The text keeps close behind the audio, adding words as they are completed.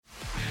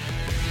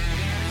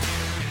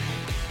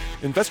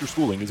Investor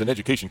Schooling is an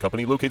education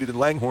company located in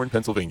Langhorne,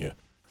 Pennsylvania.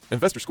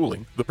 Investor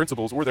Schooling, the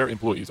principals or their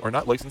employees are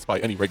not licensed by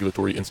any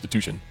regulatory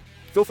institution.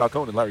 Phil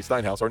Falcone and Larry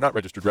Steinhaus are not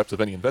registered reps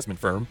of any investment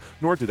firm,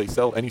 nor do they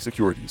sell any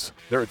securities.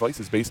 Their advice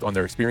is based on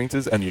their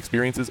experiences and the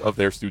experiences of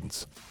their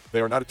students.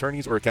 They are not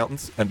attorneys or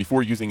accountants, and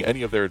before using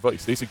any of their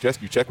advice, they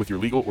suggest you check with your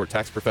legal or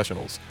tax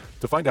professionals.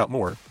 To find out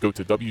more, go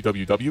to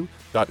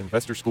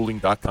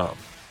www.investorschooling.com.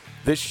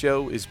 This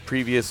show is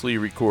previously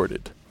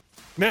recorded.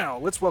 Now,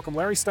 let's welcome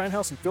Larry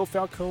Steinhaus and Phil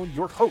Falcone,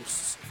 your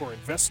hosts for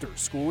Investor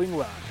Schooling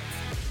Live.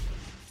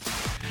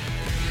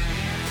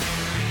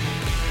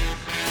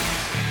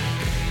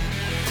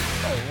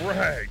 All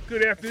right,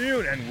 good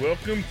afternoon and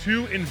welcome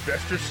to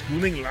Investor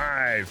Schooling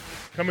Live.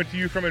 Coming to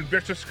you from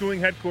Investor Schooling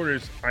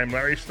headquarters, I'm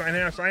Larry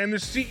Steinhaus. I am the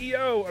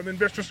CEO of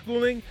Investor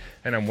Schooling,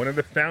 and I'm one of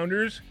the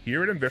founders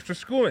here at Investor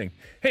Schooling.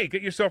 Hey,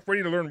 get yourself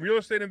ready to learn real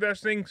estate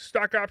investing,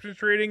 stock options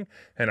trading,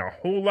 and a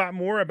whole lot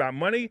more about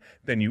money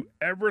than you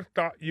ever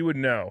thought you would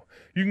know.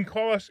 You can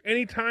call us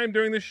anytime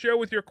during the show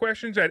with your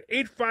questions at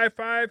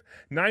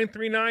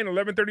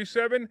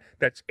 855-939-1137.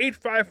 That's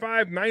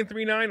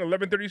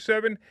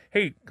 855-939-1137.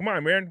 Hey, come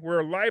on, man.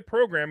 We're a live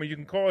program, and you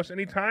can call us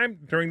anytime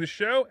during the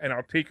show, and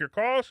I'll take your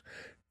calls.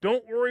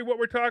 Don't worry what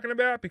we're talking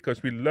about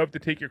because we love to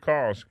take your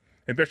calls.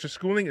 Investor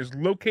Schooling is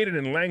located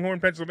in Langhorne,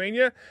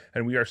 Pennsylvania,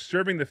 and we are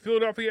serving the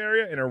Philadelphia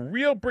area in a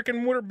real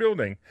brick-and-mortar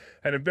building.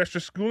 At Investor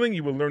Schooling,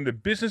 you will learn the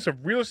business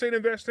of real estate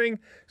investing,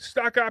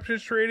 stock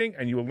options trading,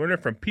 and you will learn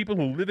it from people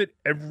who live it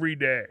every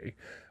day.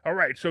 All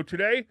right, so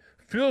today,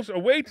 Phil's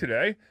away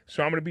today,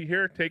 so I'm going to be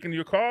here taking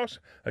your calls.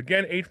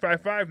 Again,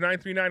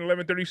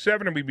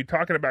 855-939-1137, and we'll be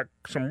talking about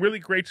some really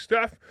great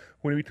stuff.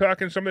 We'll be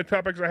talking some of the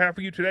topics I have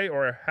for you today,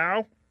 or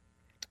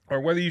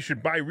whether you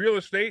should buy real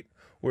estate,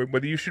 or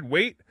whether you should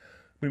wait.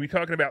 We'll be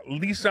talking about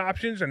lease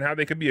options and how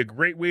they can be a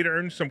great way to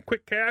earn some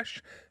quick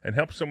cash and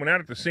help someone out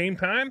at the same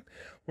time.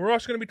 We're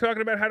also going to be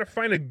talking about how to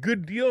find a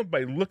good deal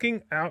by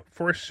looking out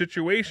for a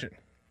situation.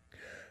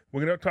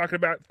 We're going to talk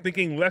about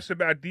thinking less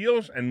about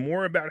deals and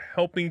more about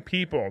helping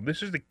people.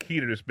 This is the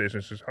key to this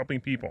business, is helping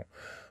people.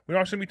 We're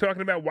also going to be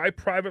talking about why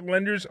private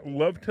lenders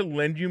love to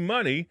lend you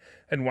money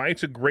and why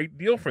it's a great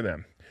deal for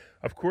them.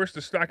 Of course,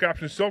 the stock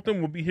option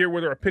consultant will be here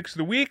with our picks of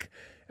the week.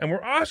 And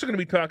we're also going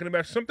to be talking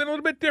about something a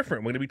little bit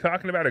different. We're going to be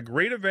talking about a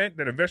great event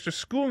that Investor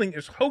Schooling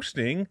is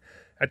hosting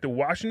at the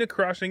Washington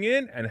Crossing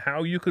Inn and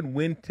how you can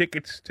win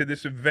tickets to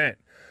this event.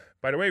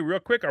 By the way,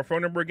 real quick, our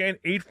phone number again,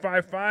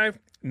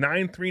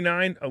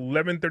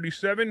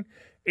 855-939-1137,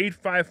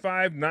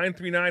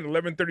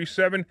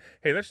 855-939-1137.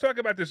 Hey, let's talk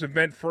about this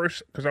event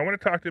first because I want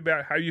to talk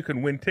about how you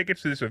can win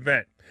tickets to this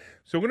event.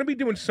 So we're going to be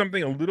doing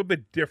something a little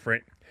bit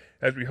different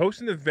as we host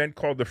an event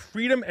called the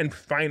Freedom and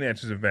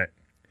Finances event.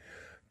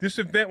 This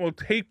event will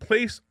take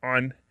place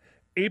on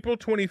April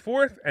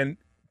 24th, and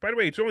by the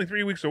way, it's only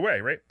 3 weeks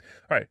away, right?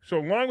 All right, so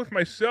along with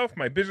myself,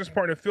 my business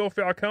partner Phil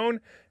Falcone,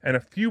 and a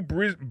few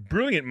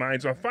brilliant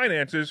minds on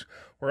finances,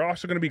 we're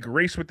also going to be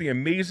graced with the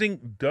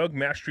amazing Doug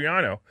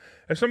Mastriano.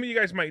 As some of you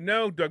guys might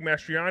know, Doug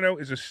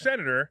Mastriano is a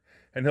senator,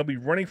 and he'll be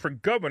running for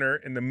governor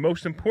in the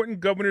most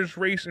important governor's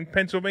race in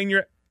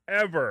Pennsylvania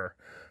ever.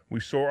 We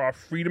saw our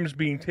freedoms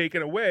being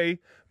taken away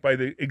by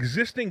the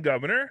existing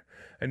governor,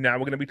 and now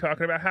we're going to be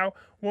talking about how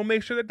we'll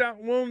make sure that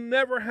that will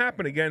never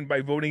happen again by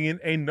voting in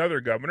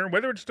another governor,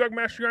 whether it's Doug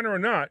Mastriano or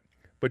not.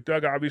 But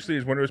Doug obviously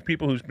is one of those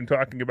people who's been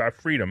talking about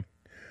freedom.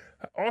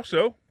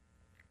 Also,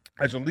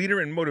 as a leader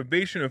in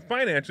motivation and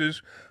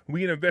finances,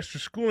 we in Investor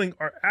Schooling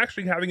are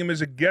actually having him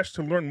as a guest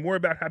to learn more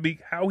about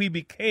how he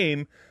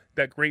became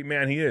that great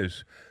man he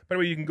is. By the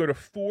way, you can go to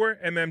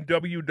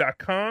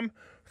 4mmw.com,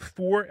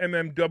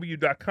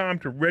 4mmw.com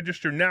to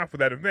register now for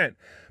that event.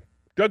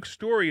 Doug's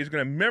story is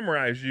going to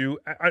mesmerize you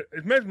as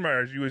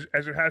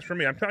it has for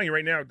me. I'm telling you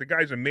right now, the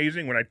guy's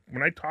amazing. When I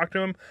talk to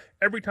him,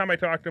 every time I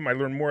talk to him, I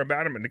learn more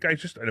about him, and the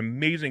guy's just an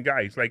amazing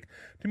guy. To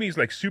me, he's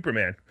like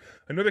Superman.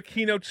 Another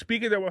keynote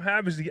speaker that we'll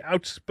have is the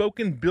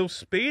outspoken Bill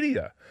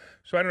Spadea.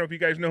 So I don't know if you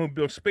guys know who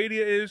Bill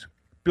Spadea is.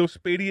 Bill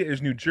Spadea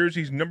is New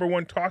Jersey's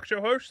 #1 talk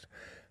show host,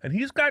 and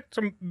he's got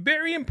some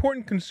very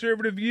important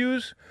conservative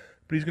views.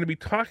 But he's going to be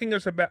talking to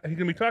us about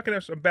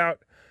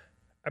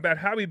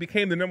how he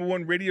became the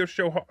 #1 radio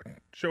show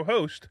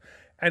host,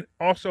 and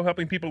also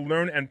helping people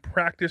learn and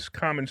practice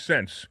common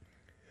sense.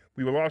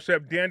 We will also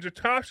have Dan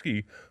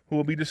Zatofsky, who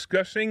will be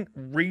discussing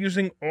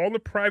raising all the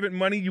private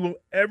money you will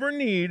ever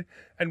need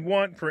and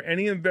want for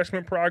any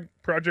investment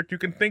project you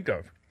can think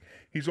of.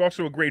 He's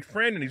also a great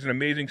friend, and he's an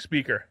amazing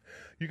speaker.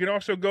 You can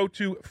also go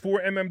to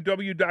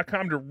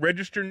 4mmw.com to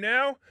register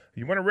now.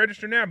 You want to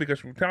register now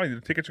because we're telling you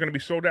the tickets are going to be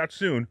sold out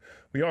soon.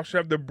 We also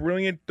have the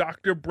brilliant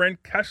Dr.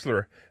 Brent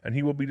Kessler, and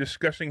he will be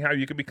discussing how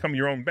you can become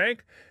your own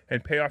bank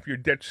and pay off your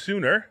debt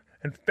sooner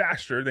and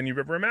faster than you've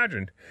ever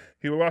imagined.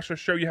 He will also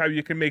show you how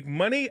you can make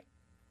money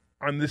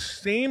on the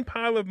same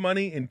pile of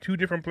money in two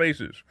different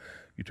places.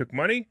 You took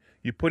money,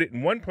 you put it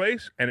in one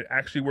place, and it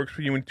actually works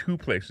for you in two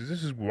places.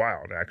 This is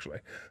wild, actually.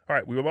 All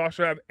right, we will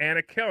also have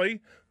Anna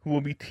Kelly, who will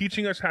be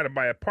teaching us how to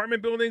buy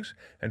apartment buildings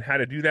and how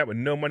to do that with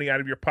no money out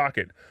of your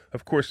pocket.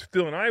 Of course,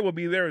 Phil and I will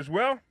be there as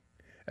well.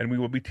 And we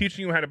will be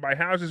teaching you how to buy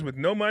houses with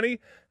no money,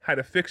 how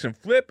to fix and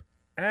flip,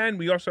 and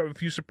we also have a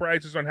few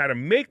surprises on how to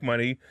make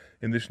money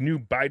in this new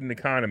Biden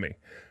economy.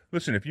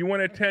 Listen, if you want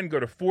to attend, go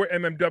to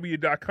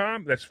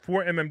 4mmw.com. That's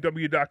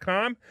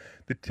 4mmw.com.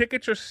 The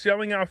tickets are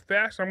selling out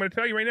fast. I'm going to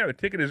tell you right now, the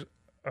ticket is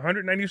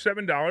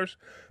 $197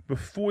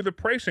 before the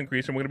price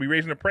increase, and we're going to be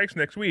raising the price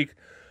next week.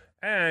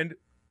 And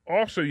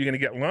also, you're going to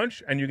get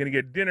lunch, and you're going to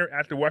get dinner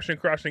at the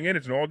Washington Crossing Inn.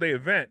 It's an all-day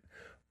event.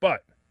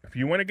 But if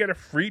you want to get a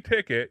free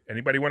ticket,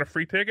 anybody want a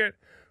free ticket?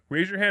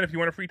 Raise your hand if you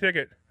want a free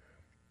ticket.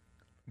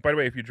 By the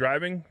way, if you're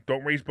driving,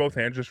 don't raise both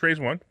hands, just raise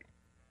one.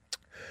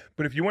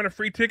 But if you want a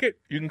free ticket,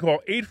 you can call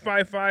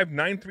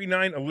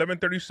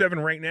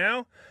 855-939-1137 right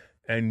now,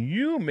 and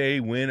you may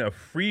win a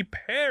free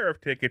pair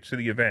of tickets to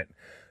the event.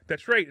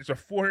 That's right, it's a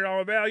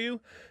 $400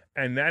 value,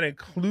 and that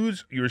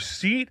includes your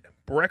seat,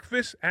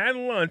 breakfast,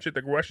 and lunch at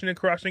the Washington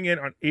Crossing Inn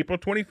on April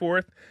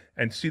 24th,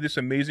 and see this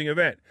amazing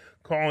event.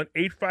 Call in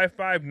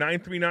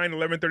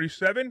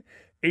 855-939-1137,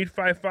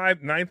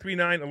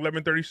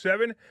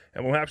 855-939-1137,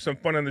 and we'll have some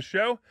fun on the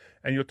show.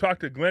 And you'll talk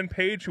to Glenn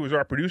Page, who is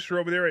our producer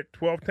over there at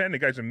 1210. The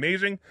guy's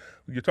amazing.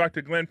 You'll talk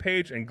to Glenn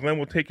Page, and Glenn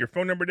will take your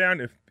phone number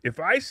down. If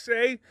I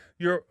say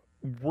you're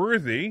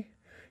worthy,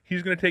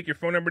 he's going to take your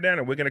phone number down,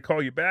 and we're going to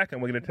call you back,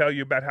 and we're going to tell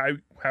you about how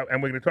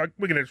and we're going to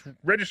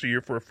register you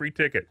for a free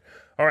ticket.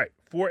 All right,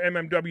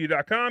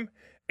 4mmw.com.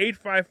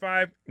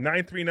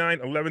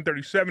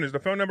 855-939-1137 is the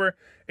phone number.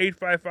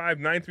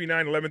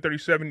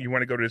 855-939-1137. You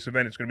want to go to this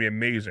event. It's going to be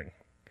amazing.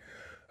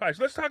 All right,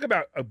 so let's talk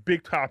about a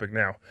big topic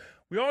now.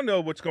 We all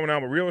know what's going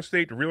on with real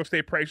estate. The real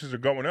estate prices are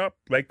going up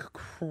like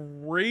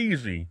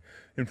crazy.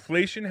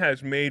 Inflation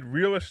has made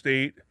real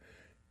estate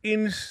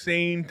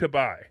insane to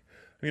buy.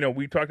 You know,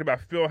 we talked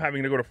about Phil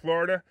having to go to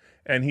Florida,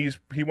 and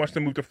he wants to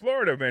move to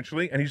Florida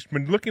eventually, and he's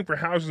been looking for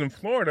houses in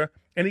Florida,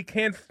 and he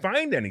can't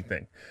find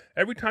anything.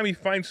 Every time he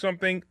finds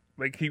something,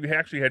 like he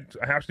actually had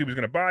a house he was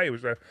going to buy, it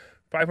was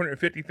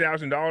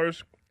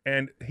 $550,000,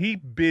 and he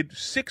bid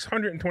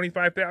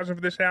 $625,000 for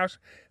this house,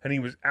 and he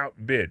was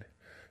outbid.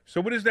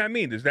 So what does that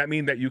mean? Does that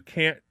mean that you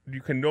can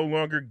no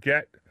longer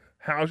get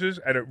houses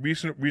at a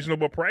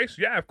reasonable price?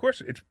 Yeah, of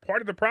course. It's part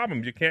of the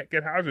problem. You can't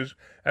get houses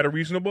at a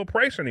reasonable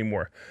price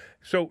anymore.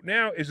 So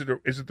now, is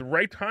it the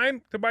right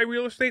time to buy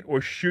real estate,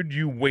 or should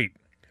you wait?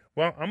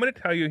 Well, I'm going to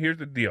tell you, here's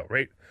the deal,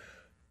 right?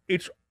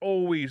 It's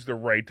always the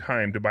right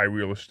time to buy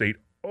real estate.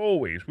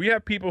 Always. We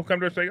have people who come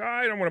to us and say,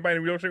 I don't want to buy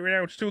any real estate right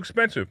now. It's too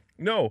expensive.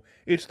 No,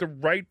 it's the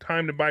right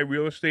time to buy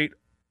real estate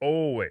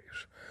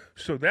always.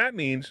 So that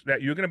means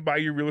that you're going to buy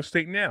your real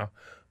estate now.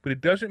 But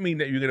it doesn't mean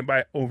that you're going to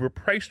buy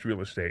overpriced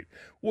real estate,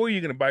 or if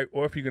you're going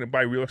to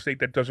buy real estate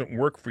that doesn't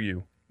work for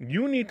you.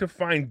 You need to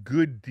find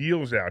good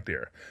deals out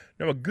there.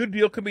 Now, a good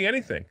deal could be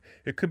anything.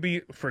 It could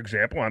be, for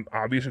example, an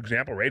obvious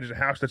example, right, is a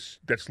house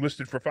that's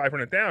listed for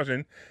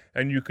 $500,000,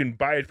 and you can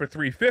buy it for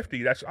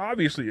 $350,000. That's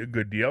obviously a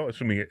good deal,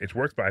 assuming it's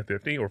worth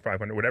 $550,000 or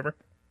 $500,000, whatever.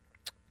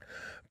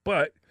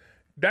 But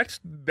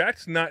that's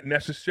not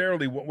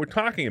necessarily what we're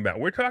talking about.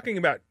 We're talking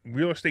about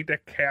real estate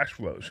that cash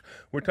flows.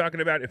 We're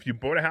talking about if you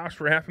bought a house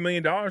for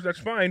 $500,000, that's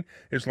fine,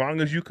 as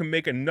long as you can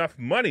make enough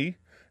money.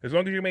 As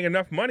long as you make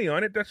enough money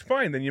on it, that's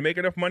fine. Then you make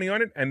enough money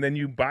on it, and then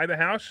you buy the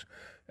house,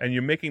 and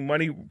you're making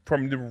money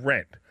from the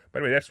rent.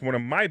 By the way, that's one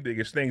of my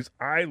biggest things.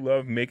 I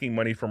love making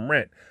money from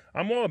rent.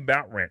 I'm all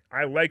about rent.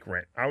 I like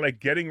rent. I like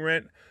getting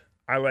rent.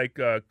 I like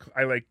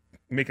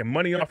making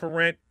money off of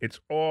rent. It's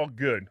all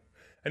good.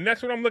 And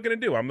that's what I'm looking to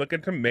do. I'm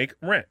looking to make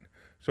rent.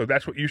 So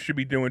that's what you should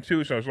be doing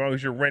too. So as long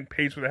as your rent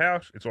pays for the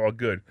house, it's all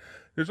good.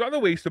 There's other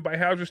ways to buy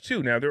houses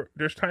too. Now,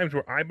 there's times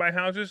where I buy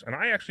houses and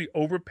I actually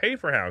overpay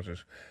for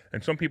houses.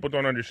 And some people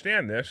don't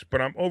understand this,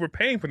 but I'm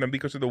overpaying for them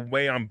because of the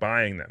way I'm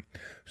buying them.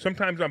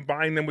 Sometimes I'm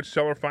buying them with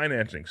seller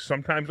financing.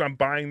 Sometimes I'm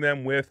buying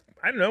them with,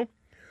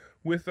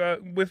 with a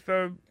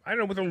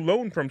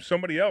loan from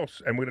somebody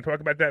else. And we're going to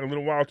talk about that in a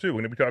little while too.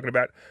 We're going to be talking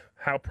about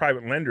how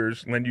private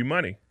lenders lend you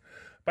money.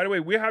 By the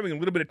way, we're having a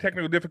little bit of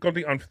technical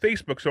difficulty on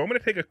Facebook, so I'm going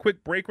to take a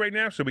quick break right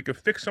now so we can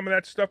fix some of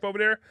that stuff over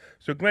there.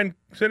 So, Glenn,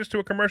 send us to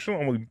a commercial,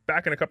 and we'll be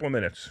back in a couple of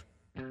minutes.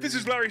 This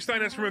is Larry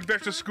Steinhaus from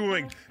Investor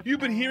Schooling. You've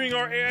been hearing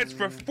our ads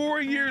for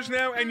 4 years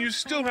now, and you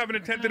still haven't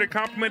attended a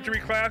complimentary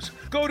class.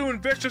 Go to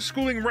Investor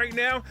Schooling right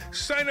now.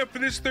 Sign up for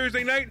this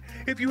Thursday night.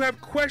 If you have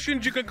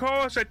questions, you can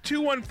call us at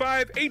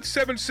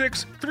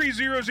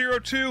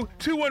 215-876-3002,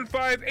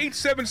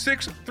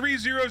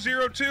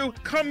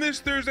 215-876-3002. Come this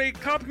Thursday,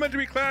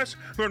 complimentary class,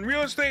 learn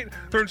real estate,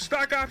 learn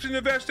stock option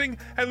investing,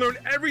 and learn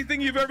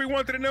everything you've ever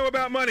wanted to know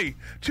about money.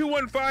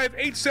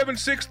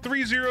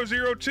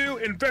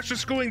 215-876-3002,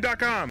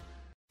 investorschooling.com.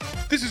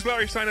 This is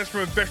Larry Steinhaus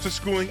from Investor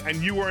Schooling,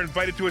 and you are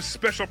invited to a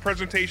special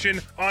presentation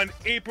on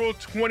April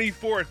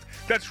 24th.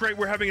 That's right,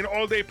 we're having an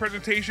all-day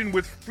presentation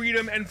with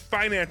Freedom and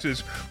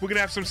Finances. We're going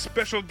to have some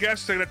special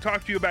guests that are going to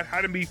talk to you about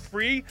how to be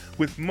free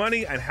with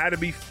money and how to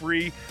be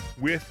free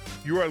with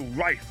your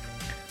life.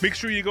 Make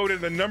sure you go to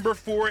the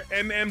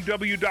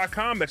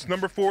number4mmw.com. That's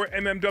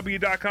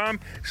number4mmw.com.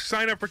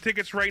 Sign up for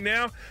tickets right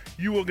now.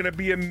 You are going to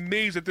be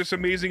amazed at this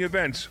amazing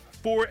event.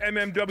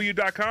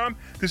 4mmw.com.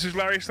 This is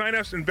Larry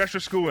Steinhaus, Investor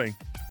Schooling.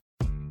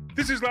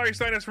 This is Larry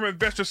Steinhaus from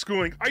Investor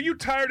Schooling. Are you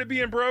tired of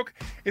being broke?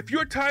 If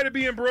you're tired of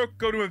being broke,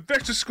 go to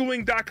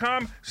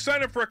investorschooling.com,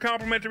 sign up for a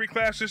complimentary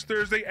class this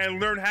Thursday, and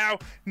learn how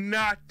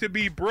not to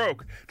be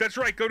broke. That's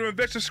right, go to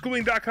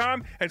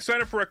investorschooling.com and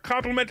sign up for a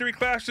complimentary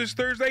class this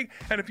Thursday.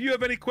 And if you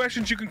have any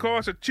questions, you can call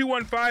us at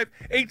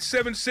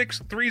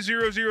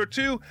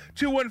 215-876-3002,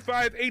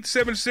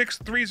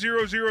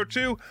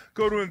 215-876-3002.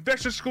 Go to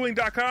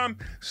investorschooling.com,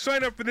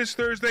 sign up for this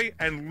Thursday,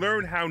 and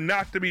learn how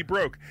not to be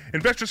broke.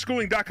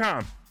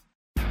 Investorschooling.com.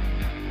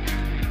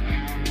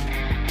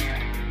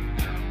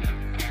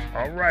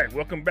 All right,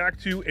 welcome back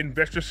to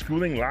Investor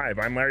Schooling Live.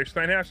 I'm Larry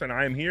Steinhaus, and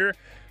I am here,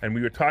 and we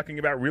were talking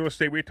about real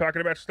estate. We were talking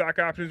about stock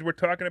options. We're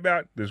talking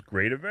about this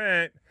great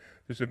event.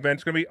 This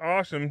event's going to be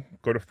awesome.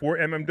 Go to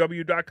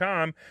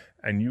 4mmw.com,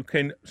 and you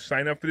can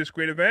sign up for this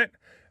great event.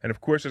 And,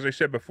 of course, as I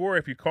said before,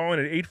 if you call in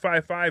at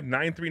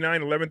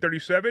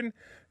 855-939-1137,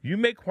 you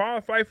may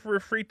qualify for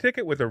a free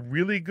ticket with a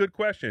really good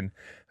question.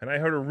 And I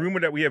heard a rumor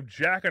that we have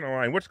Jack on the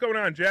line. What's going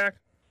on, Jack?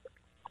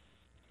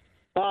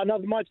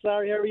 Nothing much,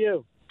 Larry. How are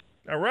you?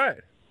 All right.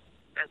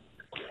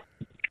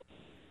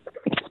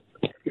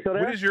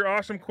 What is your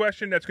awesome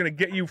question that's going to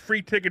get you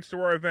free tickets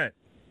to our event?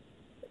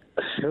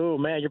 Oh,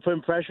 man, you're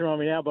putting pressure on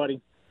me now, buddy.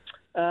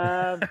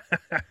 When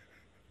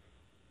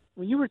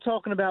you were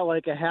talking about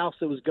like a house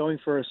that was going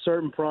for a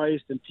certain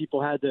price and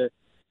people had to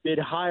bid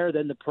higher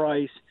than the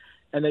price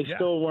and they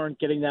still weren't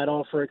getting that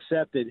offer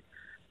accepted,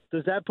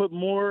 does that put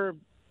more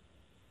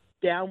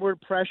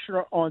downward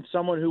pressure on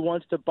someone who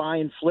wants to buy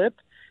and flip,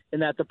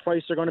 and that the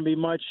price are going to be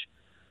much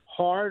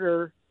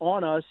harder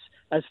on us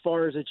as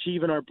far as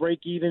achieving our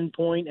break-even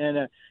point and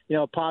a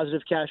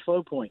positive cash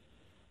flow point?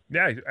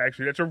 Yeah,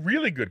 actually, that's a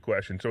really good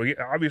question. So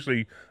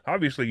obviously,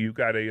 you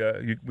got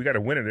we got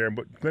a winner there.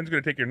 But Glenn's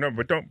going to take your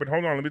number. But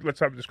hold on,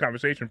 let's have this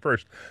conversation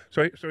first.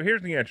 So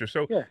here's the answer.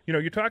 So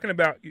you're talking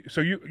about.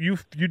 So you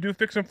do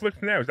fix and flips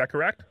now. Is that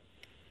correct?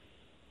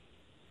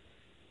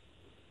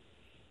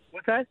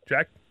 What's that,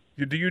 Jack?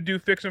 Do you do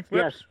fix and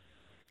flips? Yes.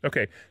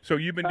 Okay. So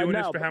you've been doing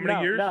this for how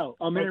many years? No,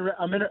 I'm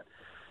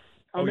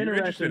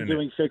interested in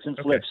doing fix and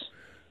Okay. flips.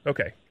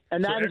 Okay.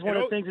 And that is one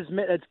of the things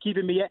that's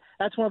keeping me.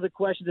 That's one of the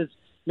questions that's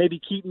maybe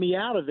keeping me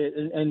out of it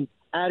and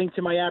adding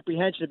to my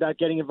apprehension about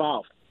getting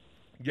involved.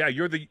 Yeah,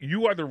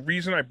 you are the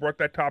reason I brought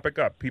that topic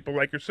up. People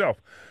like yourself.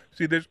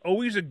 See, there's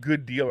always a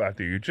good deal out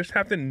there. You just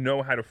have to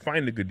know how to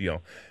find a good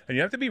deal, and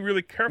you have to be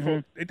really careful.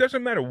 Mm-hmm. It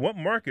doesn't matter what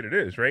market it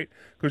is, right?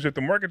 Because if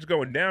the market's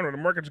going down or the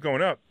market's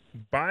going up,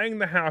 buying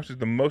the house is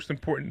the most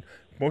important.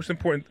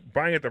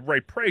 Buying at the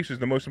right price is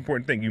the most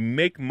important thing. You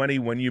make money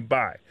when you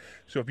buy.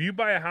 So if you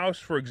buy a house,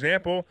 for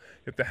example,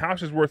 if the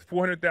house is worth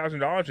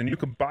 $400,000 and you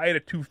can buy it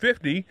at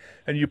 $250,000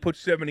 and you put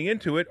 $70,000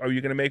 into it, are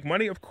you going to make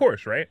money? Of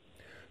course, right?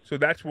 So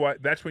that's what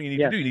you need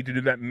to do. You need to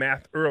do that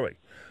math early.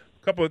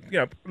 A couple of,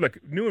 look,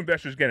 new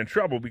investors get in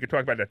trouble. We could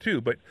talk about that too.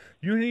 But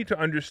you need to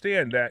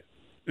understand that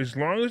as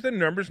long as the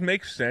numbers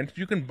make sense,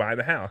 you can buy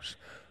the house.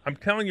 I'm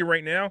telling you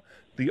right now,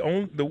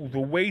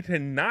 the way to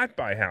not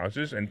buy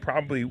houses, and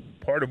probably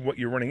part of what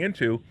you're running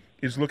into,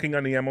 is looking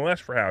on the MLS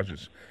for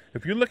houses.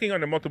 If you're looking on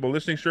the multiple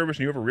listing service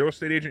and you have a real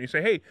estate agent, you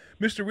say, hey,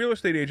 Mr. Real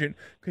Estate Agent,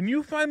 can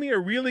you find me a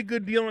really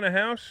good deal on a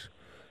house?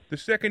 The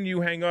second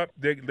you hang up,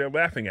 they're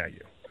laughing at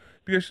you.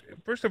 Because,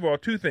 first of all,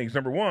 two things.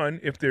 Number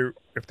one, if they're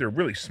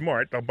really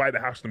smart, they'll buy the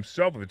house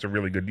themselves if it's a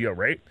really good deal,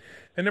 right?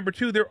 And number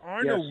two, there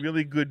are no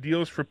really good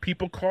deals for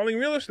people calling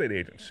real estate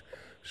agents.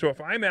 So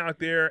if I'm out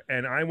there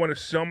and I want to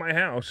sell my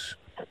house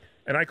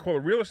and I call a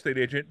real estate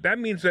agent, that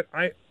means that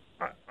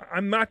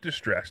I'm not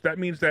distressed. That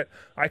means that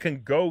I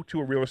can go to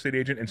a real estate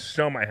agent and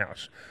sell my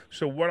house.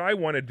 So what I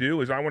want to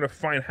do is I want to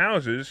find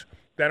houses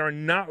that are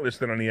not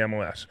listed on the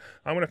MLS.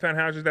 I want to find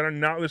houses that are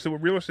not listed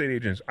with real estate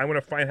agents. I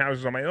want to find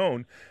houses on my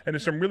own. And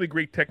there's some really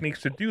great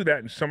techniques to do that.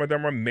 And some of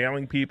them are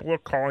mailing people or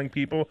calling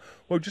people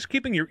or just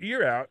keeping your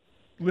ear out,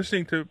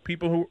 listening to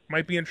people who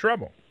might be in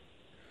trouble.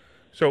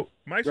 So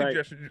my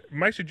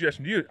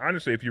suggestion to you,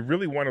 honestly, if you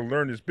really want to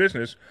learn this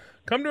business,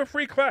 come to a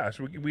free class.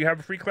 We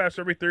have a free class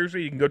every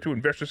Thursday. You can go to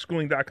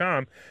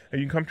investorschooling.com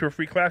and you can come to a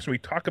free class, and we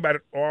talk about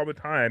it all the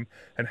time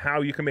and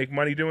how you can make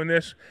money doing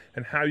this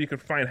and how you can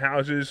find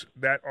houses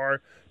that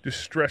are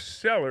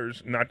distressed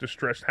sellers, not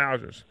distressed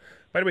houses.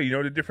 By the way, you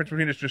know the difference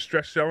between a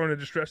distressed seller and a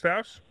distressed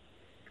house?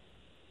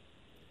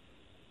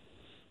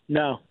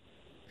 No.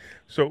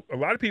 So a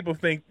lot of people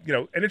think,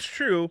 and it's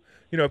true,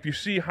 if you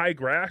see high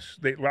grass,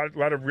 a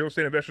lot of real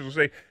estate investors will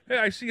say, hey,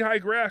 I see high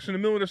grass in the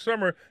middle of the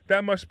summer,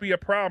 that must be a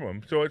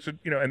problem. So it's,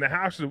 and the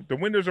house, the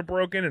windows are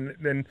broken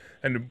and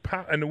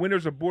the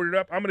windows are boarded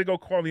up. I'm going to go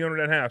call the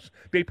owner of that house.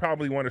 They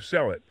probably want to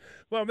sell it.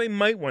 Well, they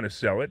might want to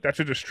sell it. That's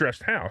a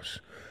distressed house.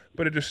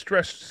 But a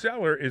distressed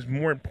seller is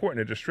more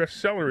important. A distressed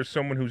seller is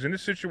someone who's in a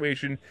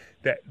situation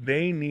that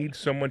they need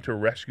someone to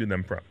rescue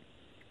them from.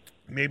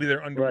 Maybe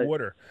they're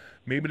underwater. Right.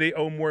 Maybe they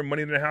owe more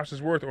money than the house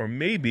is worth, or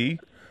maybe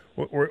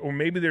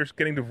they're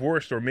getting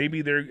divorced, or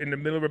maybe they're in the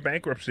middle of a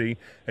bankruptcy,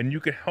 and you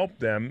can help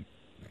them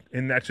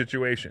in that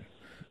situation.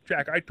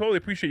 Jack, I totally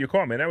appreciate your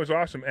call, man. That was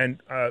awesome.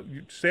 And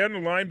stay on the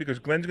line because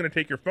Glenn's going to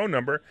take your phone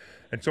number,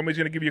 and somebody's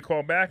going to give you a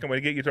call back. I'm going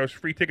to get you those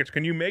free tickets.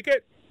 Can you make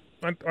it?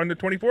 on the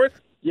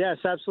 24th? Yes,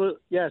 absolutely.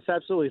 Yes,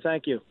 absolutely.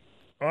 Thank you.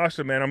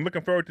 Awesome, man. I'm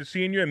looking forward to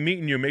seeing you and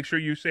meeting you. Make sure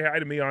you say hi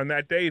to me on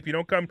that day. If you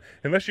don't come,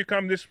 unless you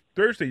come this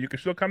Thursday, you can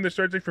still come this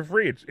Thursday for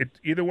free. It's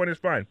either one is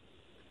fine.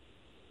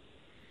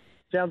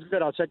 Sounds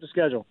good. I'll check the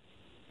schedule.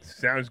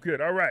 Sounds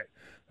good. All right.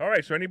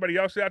 So anybody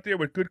else out there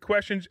with good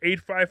questions,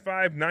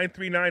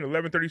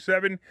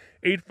 855-939-1137,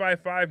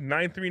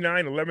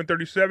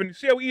 855-939-1137.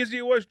 See how easy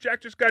it was?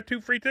 Jack just got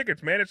 2 free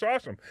tickets, man. It's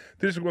awesome.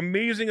 This is an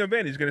amazing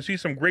event. He's going to see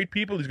some great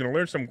people. He's going to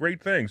learn some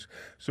great things.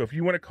 So if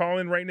you want to call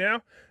in right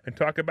now and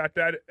talk about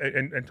that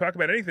and talk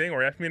about anything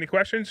or ask me any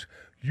questions,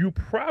 you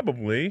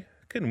probably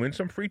can win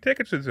some free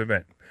tickets to this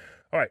event.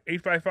 All right,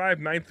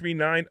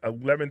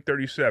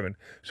 855-939-1137.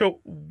 So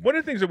one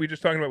of the things that we were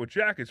just talking about with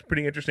Jack is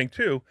pretty interesting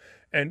too,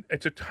 and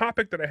it's a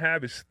topic that I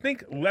have is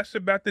think less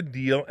about the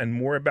deal and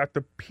more about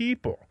the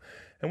people.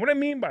 And what I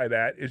mean by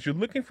that is you're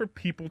looking for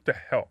people to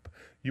help.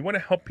 You want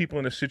to help people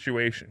in a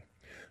situation.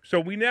 So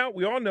we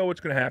all know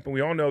what's going to happen.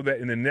 We all know that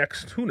in the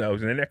next 2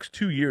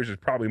 years is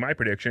probably my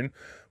prediction.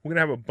 We're going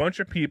to have a bunch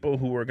of people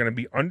who are going to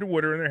be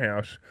underwater in their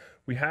house.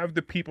 We have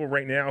the people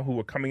right now who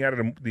are coming out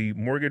of the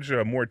mortgage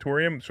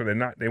moratorium, so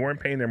they weren't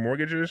paying their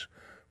mortgages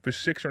for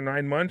 6 or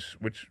 9 months,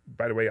 which,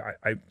 by the way,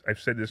 I've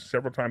said this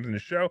several times in the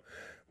show.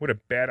 What a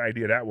bad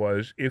idea that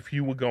was if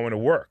you were going to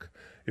work.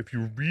 If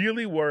you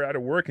really were out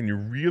of work and you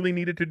really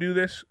needed to do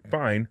this,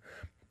 fine.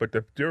 But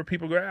there are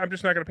people who go, I'm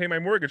just not going to pay my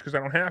mortgage because I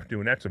don't have to,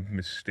 and that's a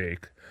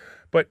mistake.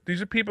 But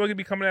these are people who are going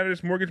to be coming out of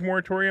this mortgage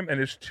moratorium, and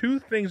there's 2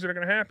 things that are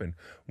going to happen.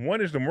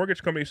 One is the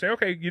mortgage company say,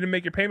 okay, you didn't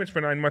make your payments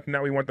for 9 months, and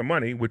now we want the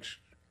money, which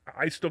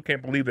I still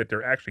can't believe that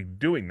they're actually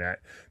doing that.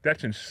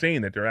 That's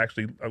insane that they're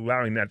actually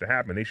allowing that to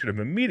happen. They should have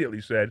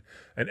immediately said,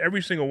 and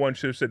every single one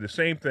should have said the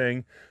same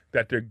thing,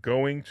 that they're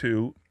going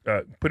to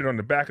put it on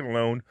the back of the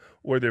loan,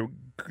 or they were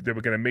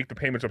going to make the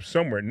payments up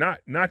somewhere,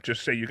 not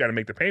just say you got to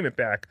make the payment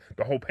back,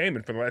 the whole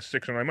payment for the last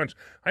 6 or 9 months.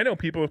 I know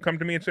people have come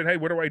to me and said, hey,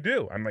 what do I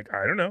do? I'm like,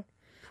 I don't know.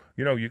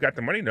 You got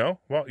the money? No.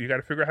 Well, you got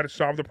to figure out how to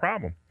solve the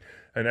problem,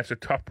 and that's a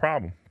tough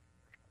problem.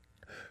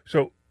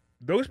 So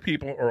those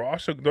people are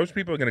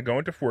going to go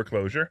into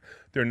foreclosure.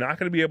 They're not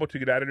going to be able to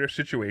get out of their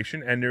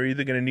situation, and they're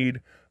either going to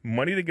need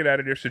money to get out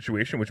of their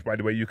situation, which, by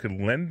the way, you could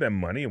lend them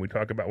money, and we're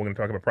going to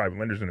talk about private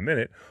lenders in a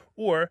minute,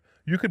 or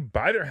you could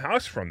buy their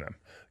house from them.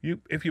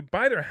 If you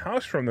buy their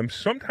house from them,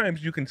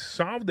 sometimes you can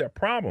solve their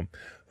problem.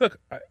 Look,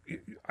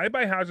 I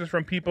buy houses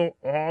from people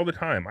all the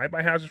time.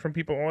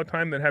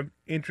 That have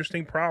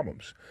interesting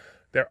problems.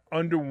 They're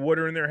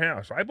underwater in their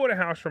house. I bought a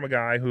house from a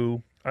guy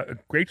who, a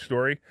great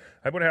story.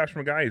 I bought a house from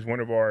a guy. He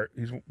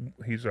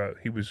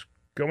was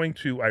going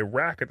to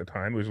Iraq at the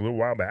time. It was a little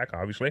while back,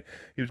 obviously.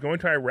 He was going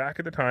to Iraq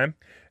at the time,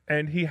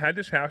 and he had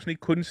this house, and he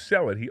couldn't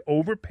sell it. He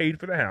overpaid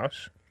for the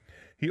house.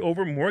 He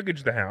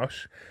overmortgaged the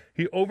house.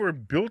 He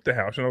overbuilt the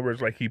house. In other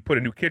words, like he put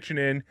a new kitchen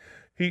in.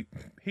 He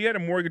had a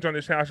mortgage on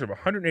this house of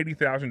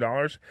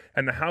 $180,000,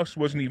 and the house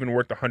wasn't even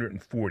worth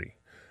 $140,000.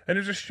 And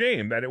it's a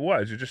shame that it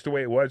was. It's just the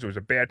way it was. It was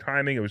a bad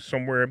timing. It was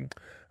somewhere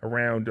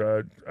around,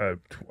 I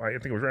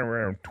think it was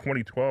around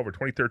 2012 or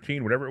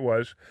 2013, whatever it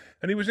was.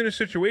 And he was in a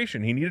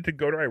situation. He needed to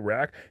go to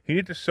Iraq. He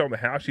needed to sell the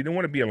house. He didn't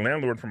want to be a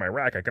landlord from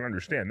Iraq. I can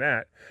understand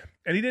that.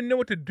 And he didn't know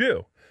what to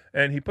do.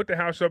 And he put the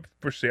house up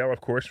for sale, of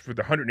course, for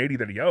the $180,000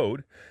 that he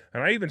owed.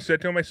 And I even said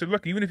to him, I said,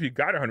 look, even if you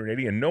got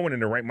 $180,000 and no one in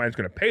their right mind is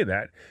going to pay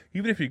that,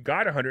 even if you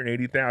got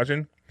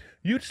 $180,000,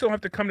 you'd still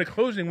have to come to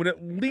closing with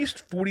at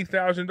least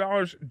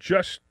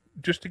 $40,000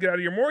 just to get out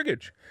of your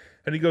mortgage.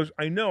 And he goes,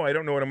 I know, I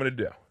don't know what I'm going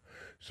to do.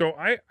 So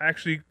I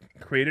actually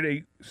created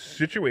a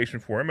situation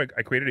for him.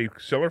 I created a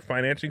seller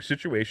financing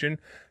situation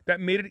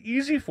that made it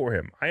easy for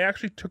him. I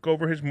actually took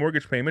over his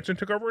mortgage payments and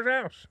took over his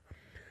house.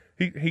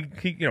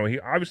 He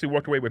obviously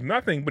walked away with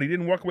nothing, but he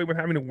didn't walk away with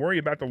having to worry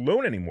about the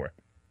loan anymore.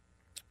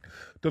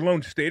 The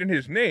loan stayed in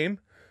his name.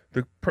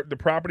 The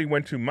property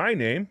went to my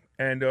name,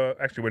 and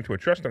actually went to a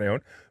trust that I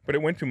own, but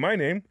it went to my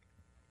name,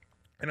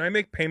 and I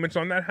make payments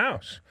on that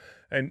house.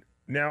 And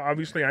now,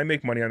 obviously, I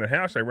make money on the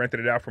house. I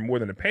rented it out for more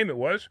than the payment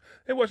was.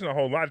 It wasn't a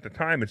whole lot at the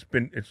time.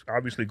 It's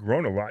obviously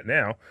grown a lot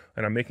now,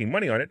 and I'm making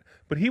money on it.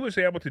 But he was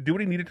able to do what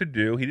he needed to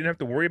do. He didn't have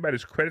to worry about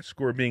his credit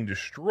score being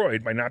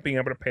destroyed by not being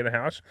able to pay the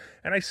house,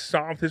 and I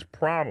solved his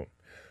problem.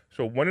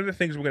 So one of the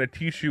things we're going to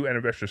teach you at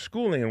Investor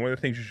Schooling, and one of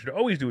the things you should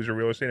always do as a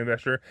real estate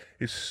investor,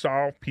 is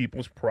solve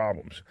people's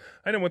problems.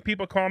 I know when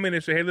people call me and they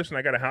say, hey, listen,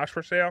 I got a house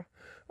for sale,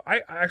 I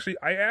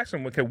ask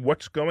them, okay,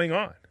 what's going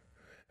on?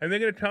 And they're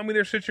going to tell me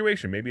their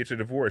situation. Maybe it's a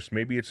divorce.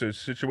 Maybe it's a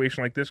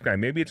situation like this guy.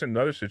 Maybe it's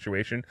another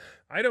situation.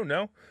 I don't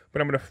know.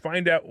 But I'm going to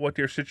find out what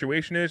their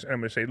situation is, and I'm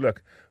going to say,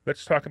 look,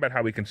 let's talk about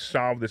how we can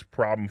solve this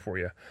problem for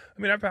you.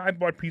 I mean, I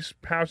bought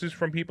houses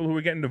from people who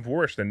were getting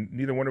divorced, and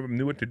neither one of them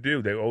knew what to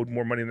do. They owed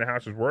more money than the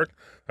house was worth.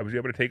 I was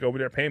able to take over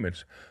their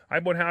payments. I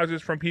bought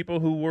houses from people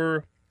who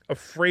were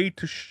afraid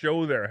to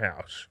show their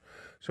house.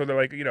 So they're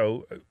like,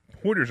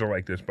 hoarders are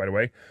like this, by the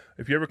way.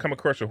 If you ever come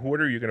across a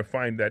hoarder, you're going to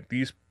find that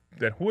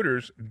that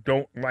hoarders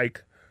don't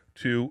like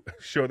to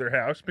show their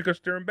house because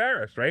they're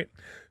embarrassed, right?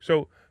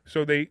 So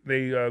they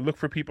look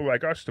for people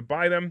like us to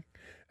buy them,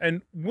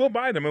 and we'll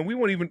buy them, and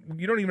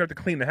you don't even have to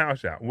clean the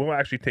house out. We'll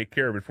actually take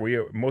care of it for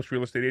you. Most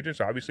real estate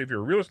agents, obviously, if you're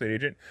a real estate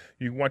agent,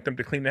 you want them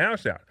to clean the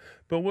house out.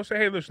 But we'll say,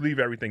 hey, let's leave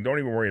everything. Don't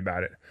even worry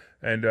about it.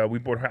 And we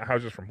bought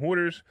houses from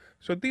Hoarders.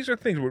 So these are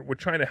things we're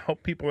trying to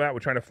help people out.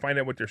 We're trying to find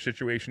out what their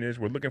situation is.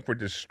 We're looking for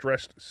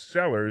distressed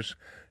sellers,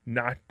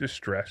 not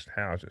distressed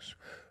houses.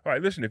 All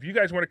right, listen, if you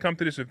guys want to come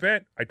to this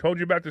event, I told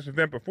you about this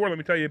event before. Let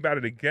me tell you about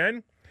it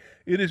again.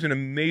 It is an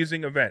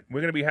amazing event.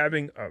 We're going to be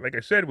having, like I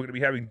said, we're going to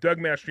be having Doug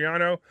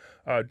Mastriano.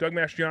 Doug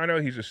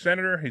Mastriano, he's a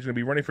senator. He's going to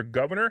be running for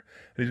governor.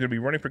 And he's going to be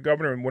running for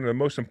governor in one of the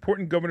most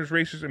important governor's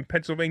races in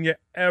Pennsylvania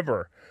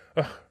ever.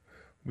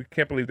 We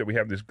can't believe that we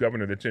have this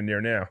governor that's in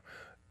there now.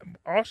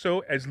 Also,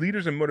 as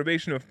leaders in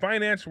motivation of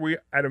finance, we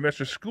at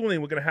Investor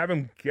Schooling, we're going to have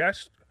him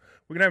guest.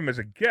 We're going to have him as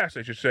a guest,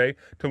 I should say,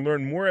 to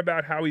learn more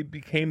about how he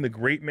became the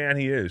great man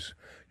he is.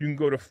 You can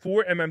go to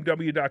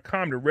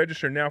 4mmw.com to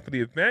register now for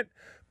the event.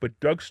 But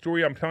Doug's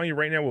story, I'm telling you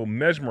right now, will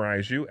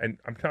mesmerize you. And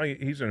I'm telling you,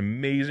 he's an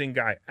amazing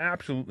guy.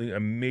 Absolutely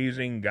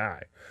amazing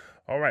guy.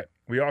 All right.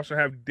 We also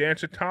have Dan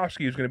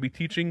Satofsky, who's going to be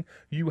teaching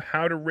you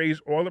how to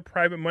raise all the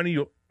private money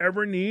you'll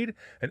ever need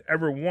and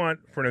ever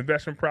want for an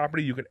investment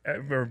property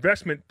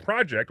investment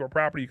project or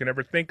property you can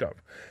ever think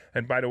of.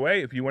 And by the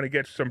way, if you want to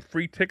get some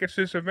free tickets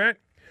to this event,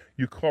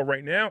 you call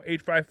right now,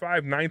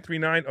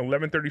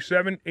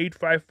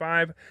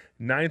 855-939-1137,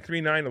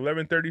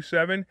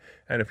 855-939-1137.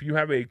 And if you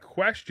have a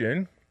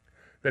question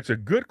that's a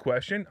good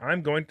question,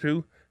 I'm going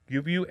to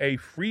give you a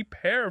free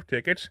pair of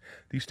tickets.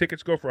 These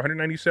tickets go for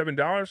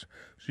 $197, so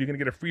you're going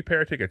to get a free pair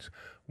of tickets.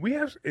 We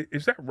have,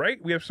 is that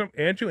right? We have some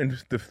Andrew in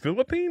the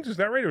Philippines? Is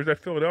that right? Or is that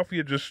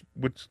Philadelphia just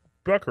with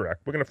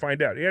correct? We're going to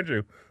find out.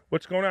 Andrew,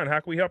 what's going on?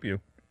 How can we help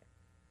you?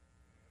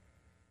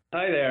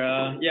 Hi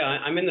there. Yeah,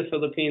 I'm in the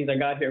Philippines. I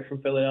got here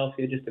from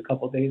Philadelphia just a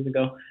couple days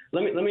ago.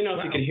 Let me know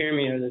if you can hear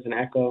me or there's an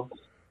echo.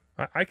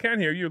 I can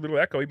hear you, a little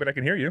echoey, but I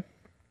can hear you.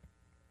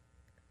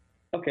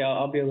 Okay,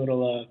 I'll be a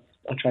little.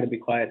 I'll try to be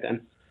quiet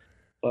then.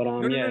 But No.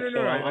 I'm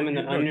in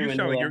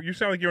the. You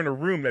sound like you're in a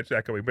room that's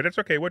echoey, but that's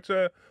okay.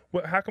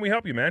 How can we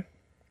help you, man?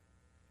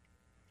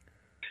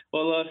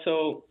 Well,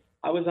 so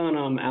I was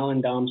on Alan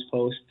Dom's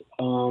post.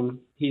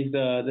 He's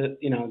the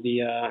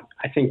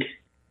I think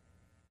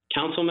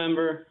council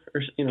member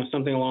or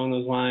something along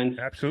those lines.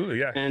 Absolutely,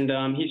 yes. And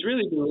he's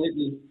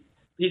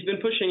been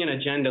pushing an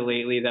agenda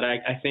lately that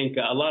I think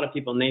a lot of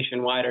people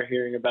nationwide are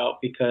hearing about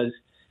because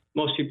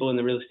most people in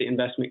the real estate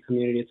investment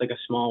community, it's like a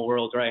small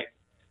world, right?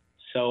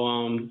 So,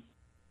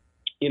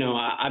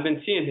 I've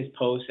been seeing his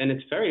posts, and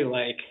it's very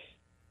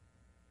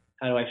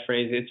how do I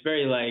phrase it? It's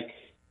very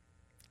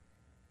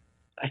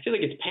I feel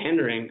like it's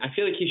pandering. I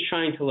feel like he's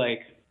trying to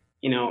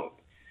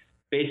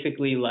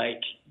basically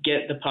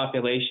get the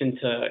population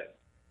to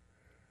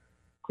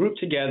group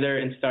together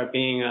and start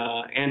being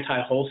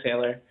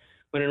anti-wholesaler,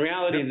 when in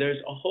reality, there's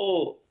a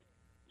whole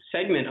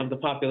segment of the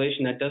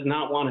population that does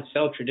not want to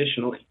sell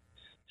traditionally.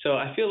 So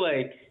I feel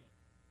like,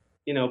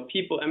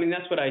 people,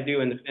 that's what I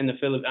do in the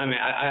Philippines.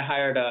 I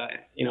hired,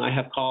 I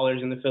have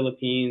callers in the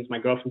Philippines. My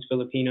girlfriend's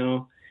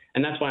Filipino,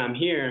 and that's why I'm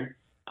here.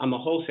 I'm a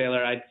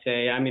wholesaler, I'd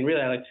say.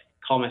 Really, I like to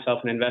call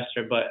myself an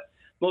investor, but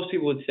most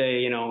people would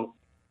say, I'm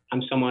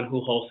someone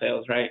who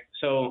wholesales, right?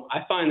 So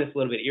I find this a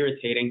little bit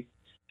irritating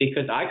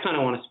because I kind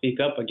of want to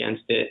speak up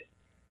against it.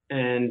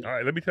 And all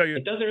right, let me tell you.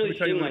 It doesn't really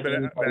seem like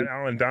about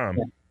Alan Dom.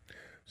 Yeah.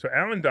 So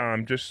Alan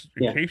Dom, just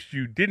in case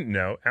you didn't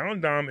know,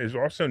 Alan Dom is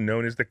also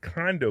known as the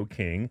condo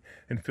king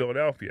in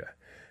Philadelphia.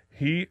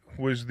 He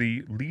was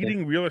the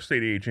leading real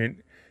estate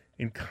agent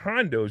in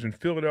condos in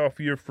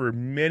Philadelphia for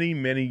many,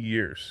 many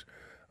years.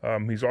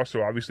 He's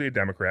also obviously a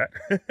Democrat,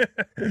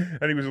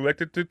 and he was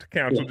elected to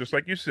council, just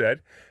like you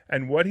said.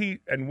 And what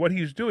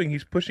he's doing,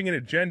 he's pushing an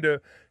agenda.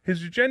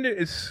 His agenda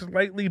is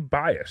slightly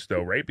biased,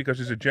 though, right? Because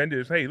his agenda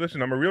is, hey,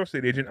 listen, I'm a real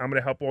estate agent. I'm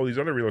going to help all these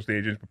other real estate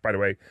agents. But by the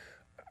way,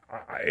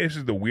 this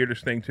is the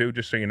weirdest thing too.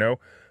 Just so you know,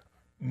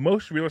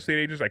 most real estate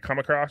agents I come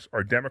across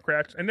are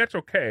Democrats, and that's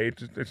okay.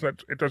 It's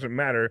not. It doesn't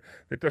matter.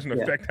 It doesn't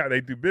affect how they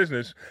do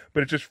business.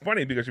 But it's just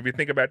funny because if you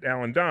think about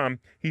Alan Dom,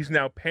 he's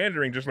now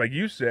pandering, just like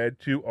you said,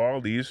 to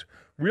all these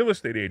real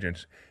estate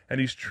agents, and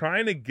he's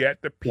trying to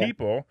get the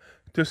people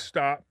to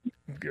stop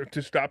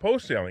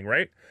wholesaling,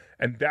 right?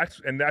 And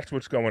that's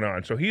what's going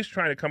on. So he's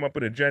trying to come up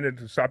with an agenda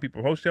to stop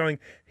people wholesaling.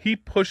 He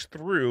pushed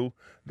through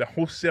the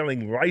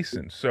wholesaling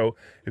license. So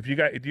do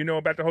you know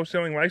about the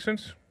wholesaling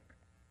license?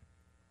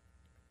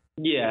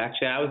 Yeah,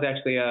 actually, I was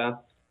a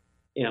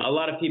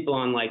lot of people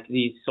on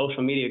these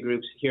social media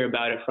groups hear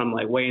about it from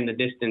way in the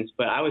distance,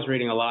 but I was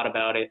reading a lot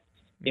about it.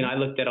 I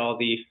looked at all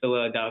the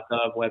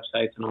phila.gov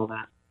websites and all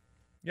that.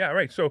 Yeah,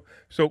 right. So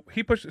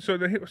he pushed. So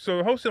the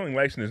wholesaling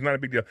license is not a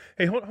big deal.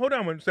 Hey, hold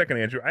on one second,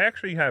 Andrew. I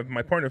actually have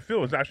my partner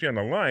Phil is actually on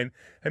the line,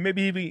 and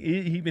maybe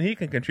even he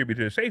can contribute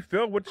to this. Hey,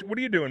 Phil, what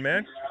are you doing,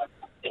 man?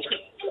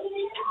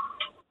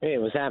 Hey,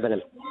 what's happening?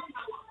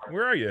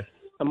 Where are you?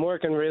 I'm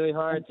working really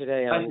hard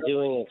today. I'm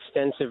doing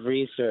extensive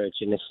research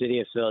in the city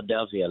of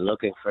Philadelphia,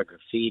 looking for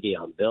graffiti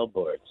on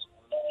billboards.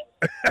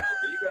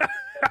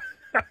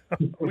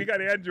 We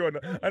got Andrew on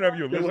the, I don't know if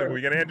you're listening.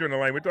 We got Andrew on the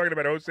line. We're talking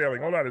about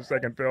wholesaling. Hold on a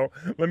second, Phil.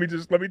 Let me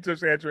just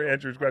answer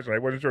Andrew's question. I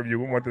wasn't sure if you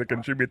wanted to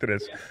contribute to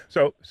this.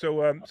 So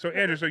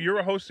Andrew, so you're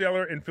a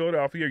wholesaler in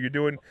Philadelphia. You're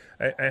doing.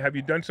 Have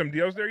you done some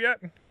deals there yet?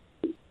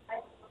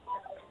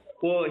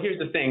 Well, here's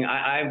the thing.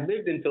 I've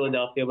lived in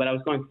Philadelphia, but I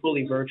was going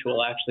fully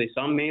virtual actually.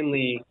 So I'm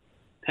mainly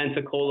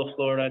Pensacola,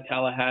 Florida,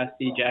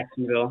 Tallahassee,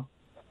 Jacksonville.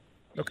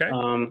 Okay.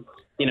 I'm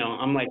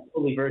like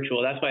fully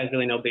virtual. That's why it's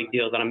really no big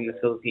deal that I'm in the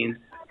Philippines.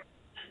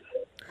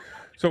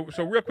 So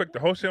real quick, the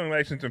wholesaling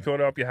license in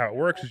Philadelphia, how it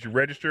works is you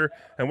register,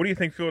 and what do you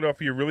think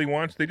Philadelphia really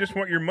wants? They just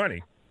want your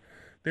money.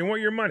 They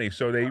want your money,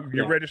 so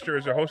you register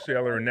as a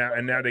wholesaler,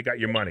 and now they got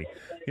your money.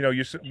 You know,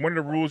 one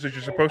of the rules is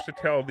you're supposed to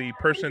tell the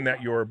person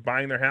that you're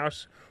buying their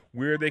house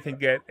where they can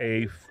get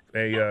a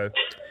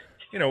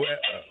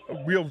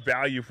real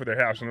value for their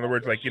house. In other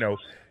words, like, you know,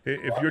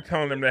 if you're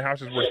telling them the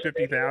house is worth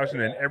 $50,000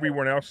 and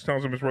everyone else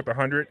tells them it's worth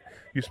 $100,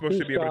 you're supposed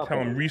to be able to tell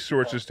them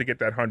resources to get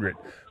that $100.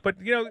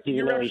 But you're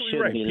absolutely right. You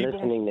shouldn't be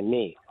listening to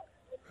me.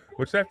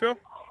 What's that, Phil?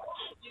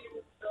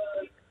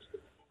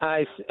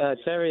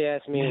 Terry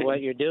asked me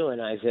what you're doing.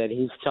 I said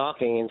he's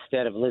talking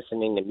instead of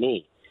listening to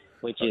me,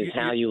 which is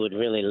how you would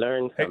really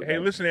learn something. Hey,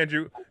 listen,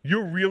 Andrew,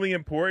 you're really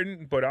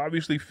important, but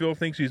obviously Phil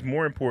thinks he's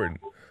more important.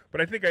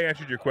 But I think I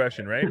answered your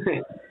question, right?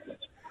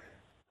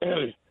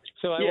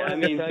 So I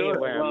want to tell you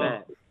where I'm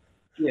at.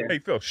 Yeah. Hey,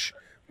 Phil, shh.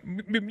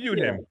 Mute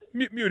him.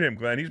 Mute him,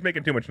 Glenn. He's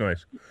making too much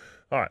noise.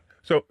 All right.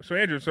 So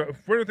Andrew,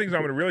 one of the things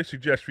I'm going to really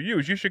suggest for you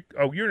is you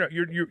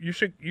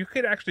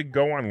could actually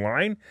go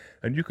online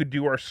and you could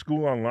do our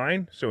school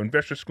online. So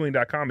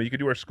investorschooling.com, and you could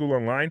do our school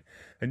online,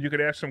 and you could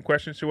ask some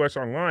questions to us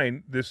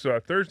online this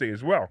Thursday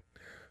as well.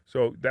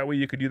 So that way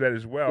you could do that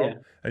as well,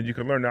 and you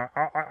can learn. Now,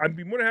 I'd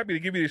be more than happy to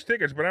give you these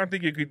tickets, but I don't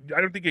think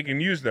you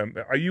can use them.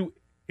 Are you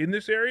in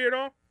this area at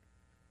all?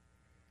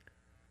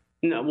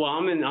 No, well,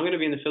 I'm going to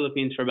be in the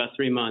Philippines for about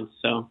 3 months.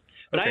 So,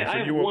 but Okay,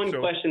 I have one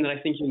question that I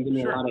think you can give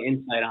me a lot of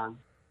insight on.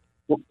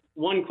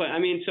 One question. I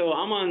mean, so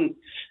I'm on.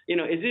 You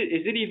know, is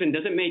it even?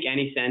 Does it make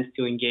any sense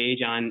to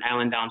engage on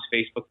Alan Dom's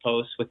Facebook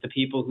posts with the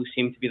people who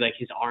seem to be like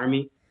his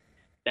army,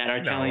 that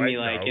are telling me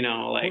like, you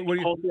know, like what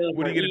are you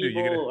going to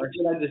do? Or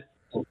should I just?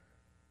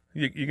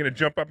 You're going to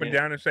jump up and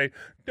down and say,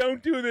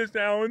 "Don't do this,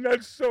 Alan.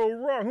 That's so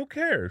wrong." Who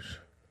cares?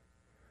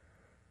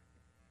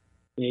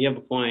 Yeah, you have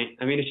a point.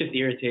 I mean, it's just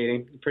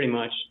irritating, pretty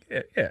much.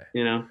 Yeah.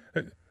 You know.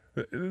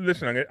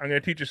 Listen, I'm going to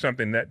teach you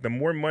something. That the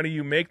more money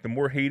you make, the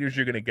more haters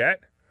you're going to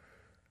get.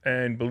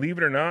 And believe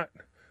it or not,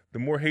 the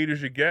more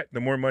haters you get,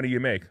 the more money you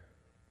make.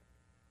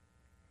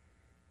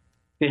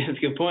 Yeah, that's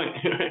a good point.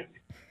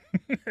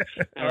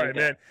 All right,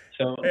 man.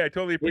 So, hey, I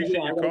totally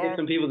appreciate your call. Get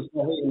some people to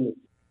start hating me.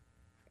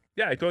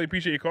 Yeah, I totally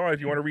appreciate your call. If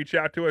you want to reach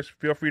out to us,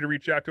 feel free to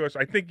reach out to us.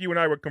 I think you and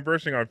I were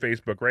conversing on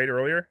Facebook, right,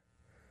 earlier?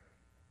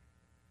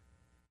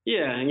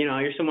 Yeah, and, you know,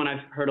 you're someone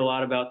I've heard a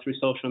lot about through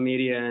social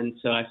media, and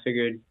so I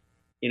figured,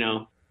 you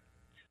know,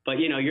 but,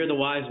 you know, you're the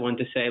wise one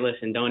to say,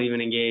 listen, don't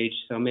even engage,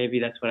 so maybe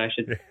that's what I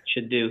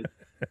should do.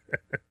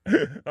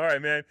 All right,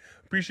 man.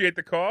 Appreciate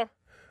the call.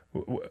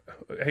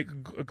 Hey,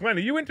 Glenn, are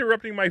you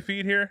interrupting my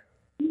feed here?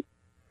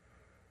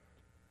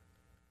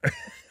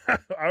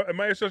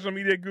 Am I a social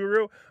media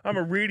guru? I'm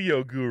a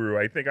radio guru.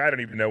 I think I don't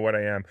even know what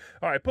I am.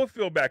 All right, put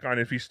Phil back on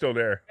if he's still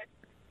there.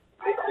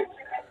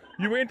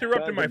 You were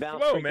interrupting my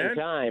flow, man.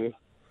 Time.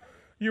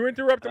 You were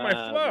interrupting my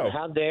flow.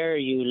 How dare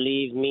you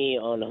leave me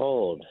on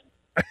hold?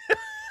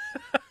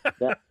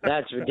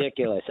 That's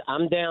ridiculous.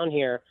 I'm down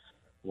here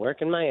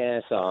working my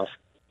ass off.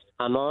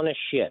 I'm on a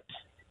ship,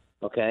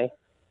 okay?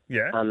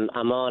 Yeah.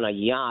 I'm on a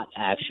yacht,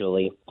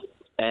 actually,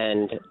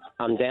 and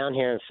I'm down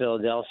here in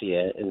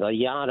Philadelphia, and the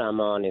yacht I'm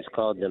on is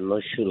called the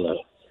Moshulu.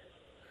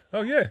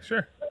 Oh, yeah,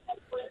 sure.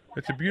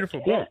 It's a beautiful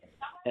boat.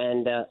 Yeah.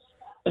 And,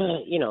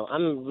 you know,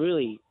 I'm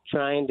really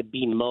trying to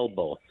be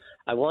mobile.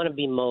 I want to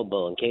be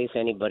mobile in case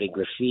anybody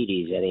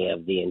graffitis any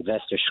of the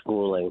investor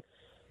schooling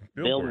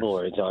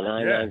billboards on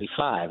I-95.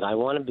 Yeah. I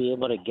want to be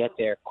able to get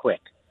there quick.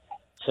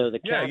 So the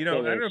captain you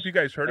know, I don't know if you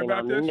guys heard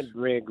about this. I'm in the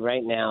brig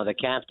right now. The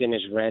captain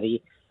is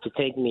ready to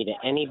take me to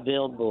any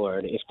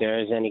billboard if there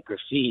is any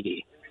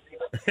graffiti.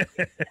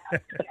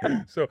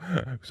 So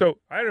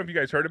I don't know if you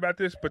guys heard about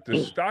this, but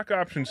the stock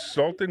option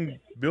Sultan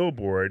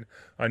billboard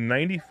on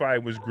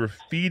 95 was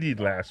graffitied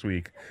last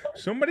week.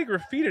 Somebody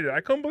graffitied it.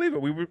 I couldn't believe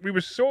it. We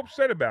were so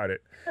upset about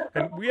it,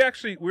 and we're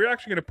actually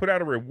going to put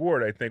out a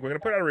reward. I think we're going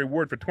to put out a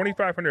reward for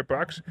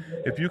 $2,500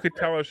 if you could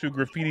tell us who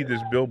graffitied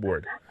this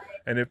billboard,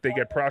 and if they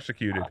get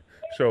prosecuted.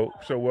 So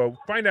we'll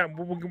find out.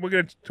 We're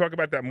going to talk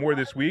about that more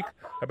this week,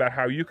 about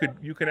how you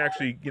can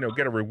actually, you know,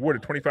 get a reward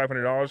of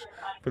 $2,500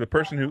 for the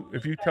person who,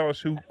 if you tell us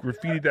who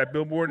graffitied that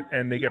billboard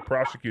and they get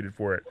prosecuted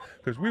for it,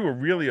 because we were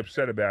really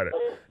upset about it.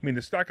 I mean,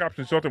 the stock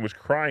option consultant was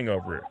crying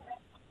over it.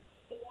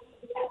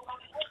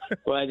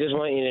 Well, I just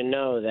want you to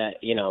know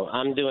that, you know,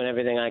 I'm doing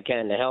everything I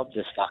can to help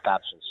the stock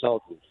option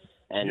consultant,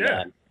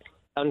 and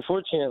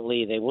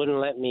unfortunately, they wouldn't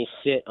let me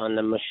sit on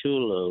the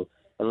Moshulu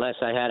unless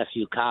I had a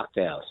few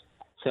cocktails.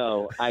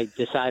 So I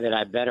decided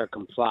I better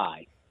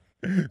comply.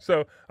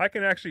 So I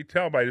can actually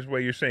tell by this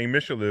way you're saying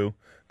Michelou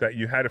that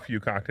you had a few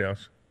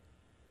cocktails.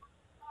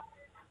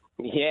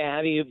 Yeah,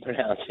 how do you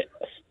pronounce it?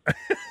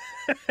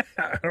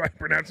 How do I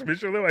pronounce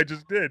Michelou? I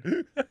just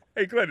did.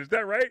 Hey, Glenn, is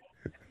that right?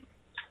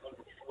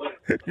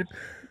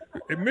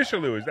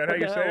 Michelou, is that how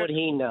you say it? What the hell would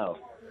he know?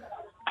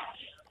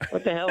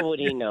 What the hell would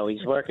he know?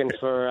 He's working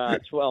for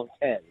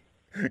 1210.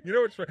 You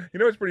know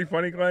what's pretty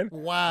funny, Glenn?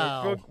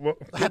 Wow, When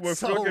Phil gets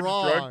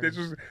drunk,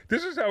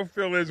 this is how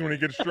Phil is when he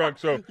gets drunk.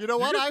 So you know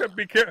what?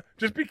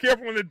 Just be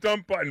careful on the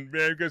dump button,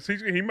 man, because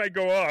he might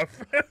go off.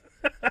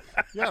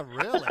 Yeah,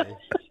 really.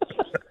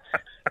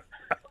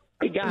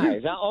 Hey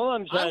guys, all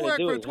I'm trying to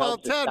do is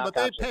help the 1210, but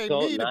they pay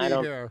me to be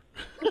here.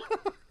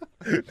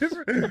 This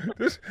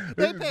is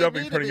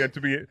definitely turning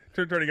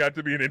out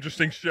to be an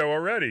interesting show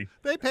already.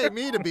 They pay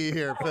me to be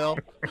here, Phil.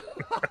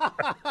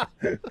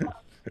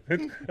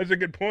 That's a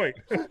good point.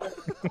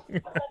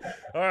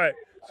 All right.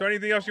 So,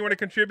 anything else you want to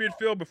contribute,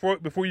 Phil,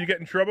 before you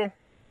get in trouble?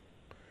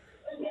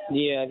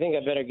 Yeah, I think I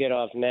better get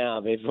off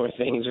now before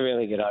things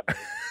really get up.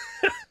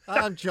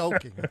 I'm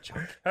joking.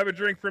 Have a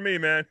drink for me,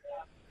 man.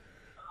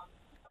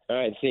 All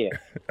right, see ya.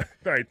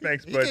 All right,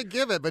 thanks, bud. He can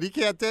give it, but he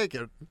can't take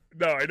it.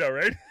 No, I know,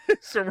 right?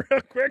 So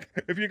real quick,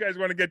 if you guys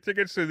want to get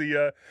tickets to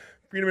the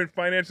Freedom and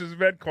Finances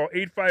event, call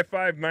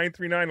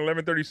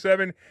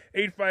 855-939-1137,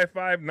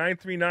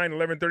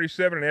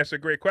 855-939-1137, and ask a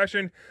great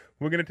question.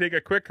 We're going to take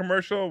a quick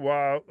commercial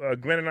while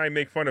Glenn and I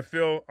make fun of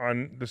Phil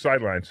on the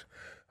sidelines.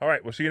 All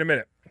right, we'll see you in a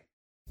minute.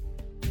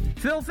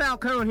 Phil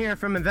Falcone here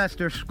from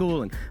Investor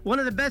Schooling. One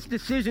of the best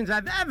decisions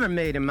I've ever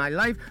made in my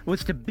life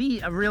was to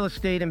be a real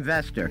estate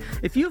investor.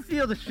 If you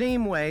feel the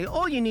same way,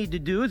 all you need to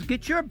do is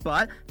get your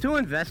butt to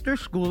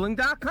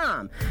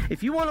investorschooling.com.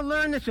 If you want to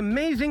learn this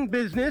amazing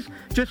business,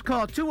 just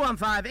call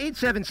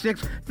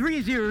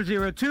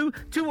 215-876-3002,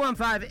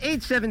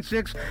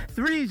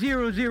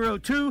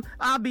 215-876-3002.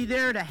 I'll be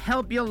there to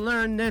help you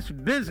learn this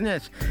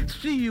business.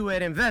 See you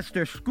at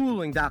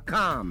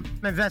investorschooling.com.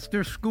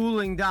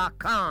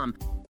 investorschooling.com.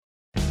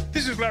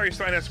 This is Larry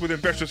Steinmetz with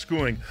Investor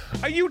Schooling.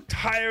 Are you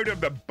tired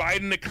of the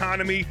Biden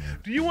economy?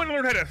 Do you want to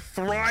learn how to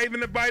thrive in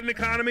the Biden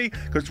economy?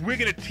 Because we're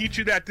going to teach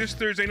you that this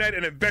Thursday night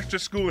at Investor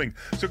Schooling.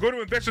 So go to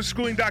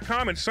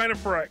investorschooling.com and sign up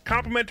for a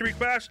complimentary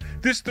class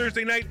this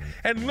Thursday night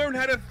and learn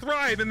how to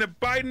thrive in the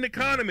Biden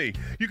economy.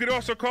 You could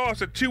also call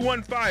us at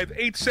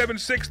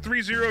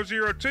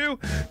 215-876-3002,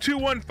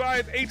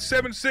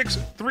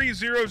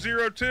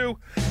 215-876-3002.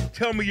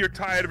 Tell me you're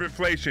tired of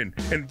inflation.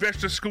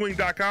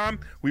 Investorschooling.com.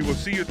 We will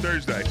see you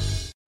Thursday.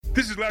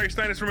 This is Larry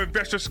Steinmetz from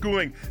Investor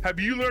Schooling. Have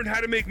you learned how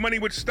to make money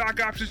with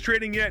stock options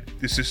trading yet?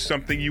 This is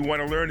something you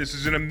want to learn. This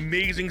is an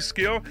amazing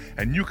skill,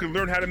 and you can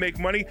learn how to make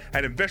money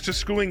at Investor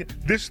Schooling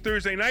this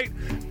Thursday night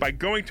by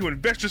going to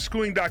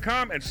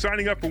investorschooling.com and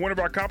signing up for one of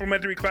our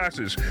complimentary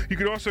classes. You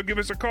can also give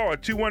us a call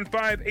at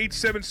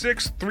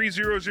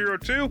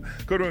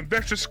 215-876-3002. Go to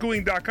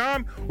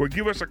investorschooling.com or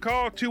give us a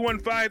call,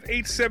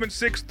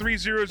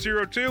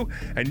 215-876-3002,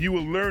 and you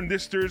will learn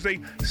this Thursday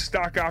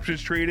stock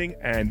options trading,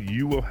 and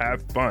you will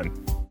have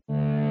fun.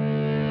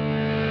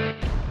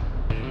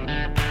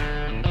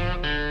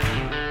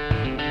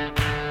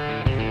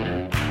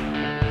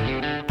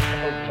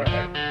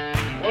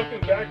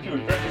 Welcome back to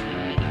Investor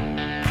Schooling.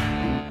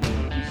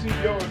 The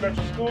CEO of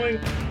Investor Schooling,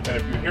 and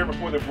if you're here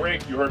before the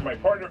break, you heard my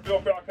partner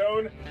Phil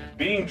Falcone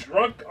being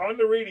drunk on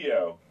the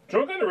radio.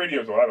 Drunk on the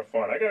radio is a lot of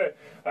fun.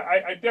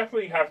 I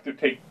definitely have to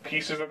take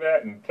pieces of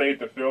that and play it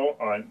to Phil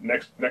on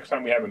next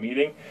time we have a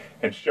meeting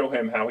and show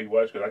him how he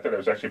was, because I thought it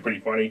was actually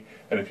pretty funny.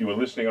 And if you were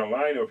listening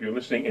online or if you're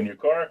listening in your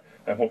car,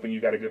 I'm hoping you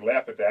got a good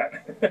laugh at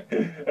that.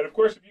 And of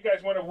course, if you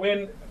guys want to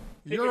win,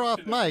 you're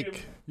off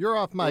mic. You're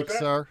off mic,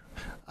 sir.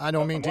 I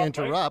don't mean to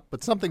interrupt,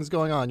 but something's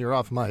going on. You're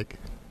off mic.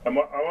 I'm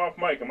off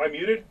mic. Am I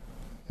muted?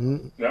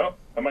 No?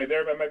 Am I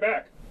there? Am I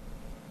back?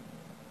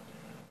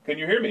 Can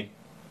you hear me?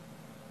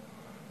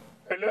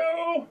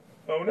 Hello?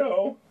 Oh,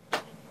 no.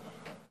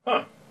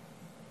 Huh.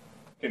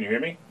 Can you hear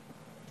me?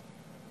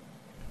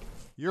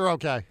 You're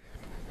okay.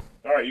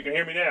 All right, you can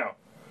hear me now.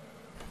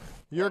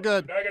 You're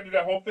good. Now I got to do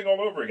that whole thing all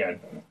over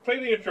again. Play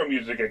the intro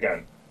music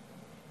again.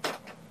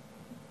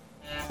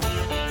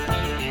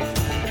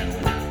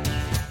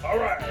 All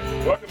right,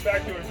 welcome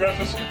back to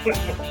Investor Schooling.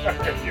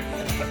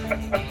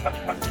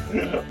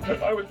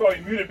 I was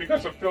probably muted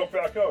because of Phil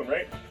Falcone,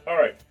 right? All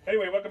right.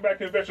 Anyway, welcome back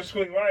to Investor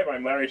Schooling Live.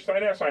 I'm Larry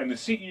Steinmetz. I'm the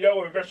CEO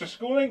of Investor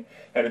Schooling,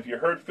 and if you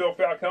heard Phil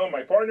Falcone,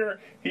 my partner,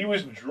 he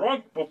was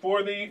drunk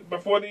before the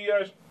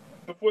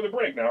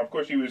break. Now, of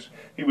course, he was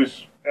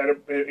at a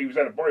bar. He was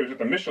at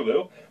the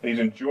Michelou, and he's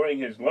enjoying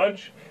his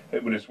lunch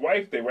with his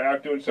wife. They were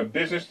out doing some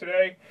business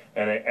today,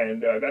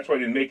 and that's why I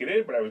didn't make it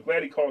in. But I was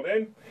glad he called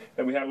in,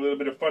 and we had a little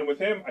bit of fun with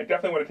him. I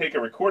definitely want to take a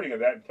recording of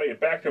that and play it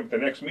back to him at the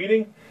next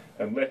meeting,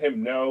 and let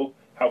him know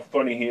how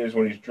funny he is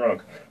when he's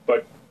drunk.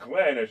 But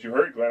Glenn, as you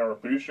heard, Glenn, our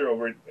producer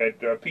over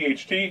at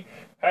PHT,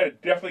 had to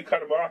definitely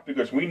cut him off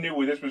because we knew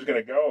where this was going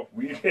to go.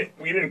 We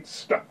didn't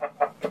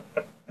stop.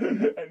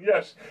 And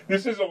yes,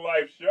 this is a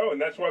live show, and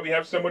that's why we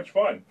have so much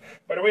fun.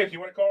 By the way, if you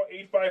want to call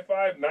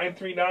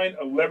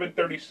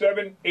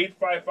 855-939-1137,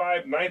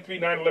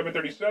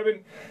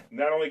 855-939-1137,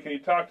 not only can you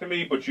talk to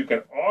me, but you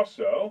can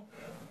also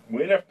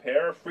win a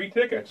pair of free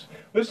tickets.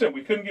 Listen,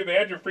 we couldn't give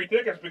Andrew free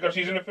tickets because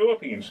he's in the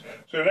Philippines.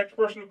 So the next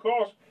person who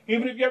calls,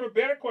 even if you have a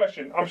bad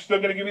question, I'm still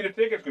going to give you the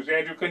tickets because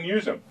Andrew couldn't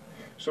use them.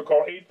 So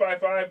call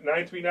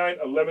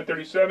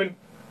 855-939-1137,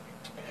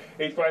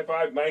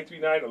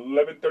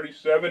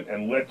 855-939-1137,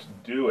 and let's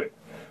do it.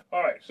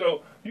 All right,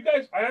 so you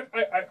guys, I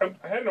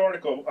had an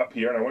article up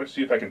here, and I want to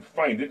see if I can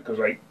find it because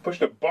I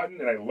pushed a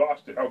button and I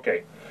lost it.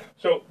 Okay,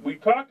 so we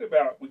talk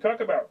about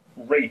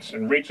rates,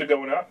 and rates are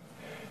going up.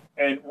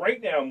 And right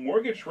now,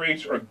 mortgage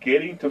rates are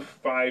getting to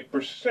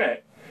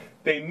 5%.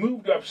 They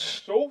moved up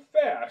so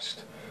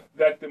fast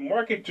that the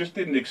market just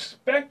didn't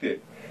expect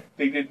it.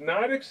 They did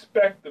not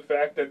expect the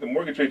fact that the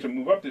mortgage rates would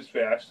move up this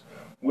fast,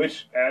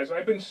 which, as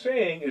I've been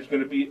saying, is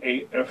going to be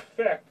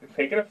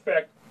take an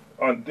effect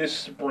on this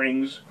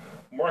spring's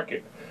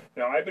market.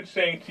 Now, I've been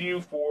saying to you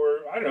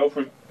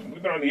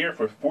we've been on the air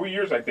for 4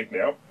 years, I think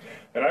now,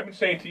 and I've been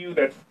saying to you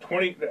that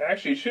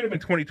it should have been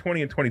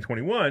 2020 and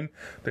 2021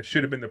 that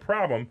should have been the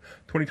problem.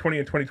 2020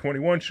 and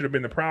 2021 should have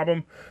been the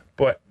problem,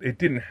 but it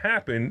didn't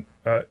happen.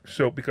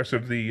 So because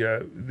of the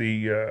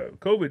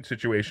COVID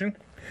situation.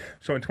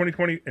 So in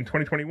 2020 and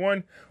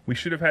 2021, we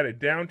should have had a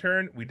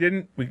downturn. We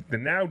didn't. The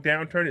now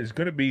downturn is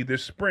going to be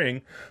this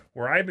spring,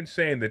 where I've been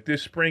saying that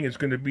this spring is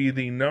going to be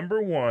the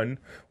number one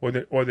or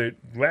the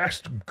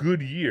last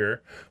good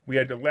year. We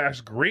had the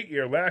last great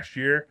year last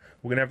year.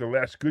 We're going to have the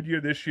last good year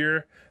this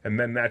year, and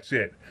then that's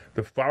it.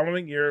 The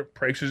following year,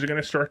 prices are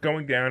going to start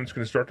going down. It's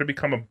going to start to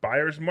become a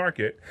buyer's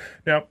market.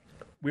 Now,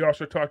 we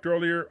also talked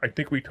earlier. I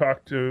think we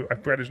talked to, I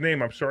forgot his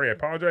name. I'm sorry. I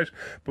apologize.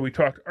 But we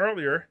talked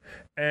earlier,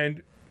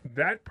 and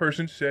that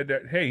person said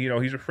that, hey,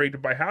 he's afraid to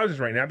buy houses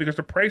right now because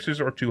the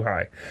prices are too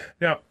high.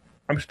 Now,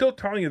 I'm still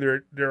telling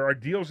you there are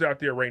deals out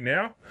there right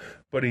now,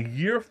 but a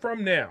year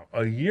from now,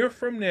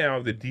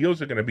 the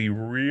deals are going to be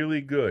really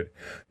good.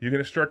 You're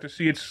going to start to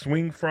see it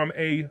swing from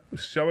a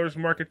seller's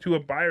market to a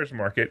buyer's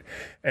market.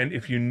 And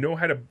if you know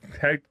if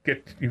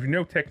you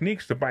know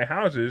techniques to buy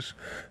houses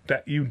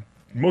that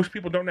most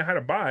people don't know how to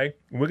buy,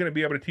 we're going to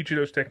be able to teach you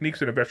those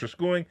techniques at Investor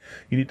Schooling.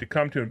 You need to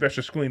come to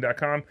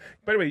investorschooling.com.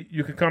 By the way,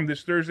 you can come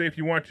this Thursday if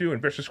you want to,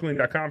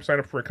 investorschooling.com, sign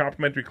up for a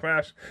complimentary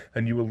class,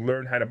 and you will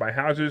learn how to buy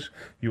houses,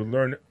 you will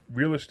learn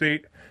real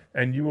estate,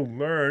 and you will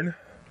learn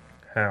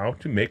how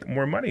to make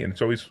more money, and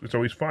it's always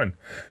fun.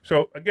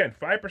 So again,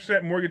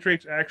 5% mortgage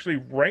rates. Actually,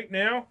 right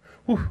now,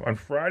 on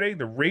Friday,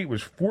 the rate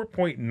was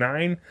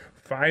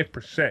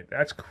 4.95%.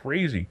 That's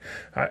crazy.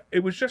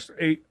 It was just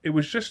a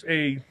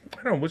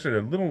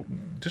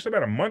just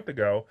about a month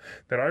ago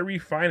that I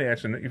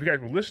refinanced. And if you guys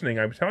were listening,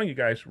 I was telling you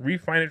guys,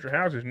 refinance your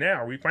houses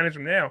now, refinance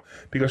them now,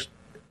 because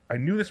I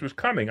knew this was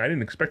coming. I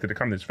didn't expect it to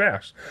come this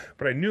fast,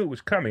 but I knew it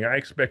was coming. I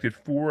expected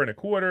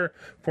 4.25%,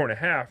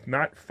 4.5%,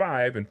 not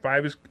 5%, and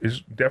 5%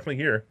 is definitely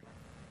here.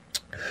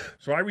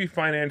 So I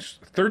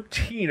refinanced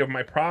 13 of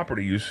my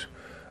properties.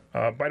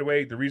 By the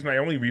way, the reason I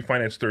only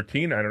refinanced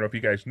 13, I don't know if you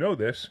guys know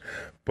this,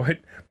 but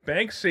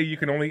banks say you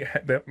can only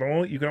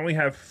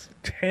have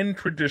 10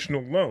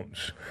 traditional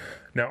loans.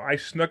 Now, I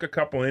snuck a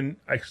couple in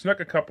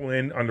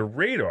on the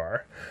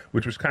radar,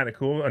 which was kind of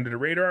cool, under the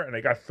radar, and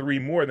I got 3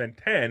 more than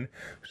 10.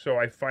 So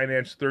I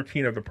financed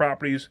 13 of the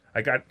properties.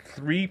 I got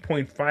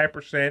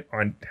 3.5%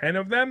 on 10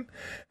 of them,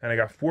 and I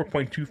got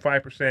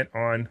 4.25%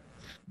 on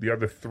the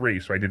other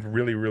 3. So I did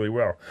really, really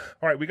well.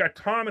 All right, we got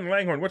Tom in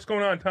Langhorne. What's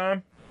going on,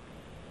 Tom?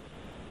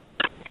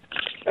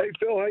 Hey,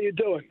 Phil, how you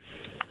doing?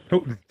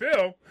 Oh,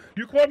 Phil?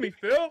 You called me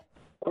Phil?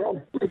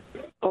 I'm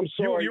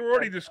sorry. You were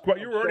already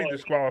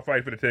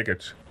disqualified for the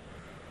tickets.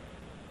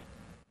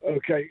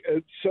 Okay,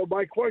 so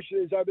my question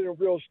is, I've been in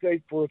real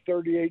estate for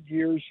 38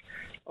 years.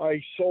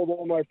 I sold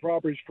all my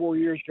properties 4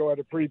 years ago. I had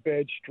a pretty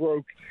bad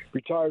stroke,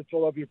 retired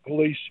Philadelphia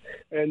police,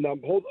 and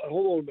hold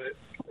on a minute,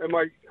 and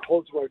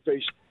hold to my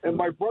face. And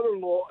my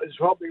brother-in-law is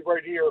helping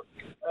right here,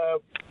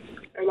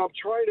 and I'm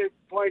trying to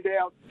find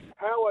out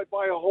how I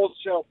buy a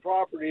wholesale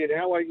property and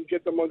how I can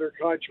get them under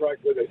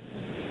contract with it.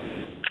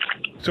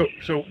 So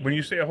when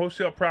you say a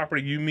wholesale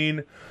property, you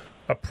mean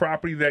a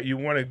property that you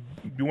want to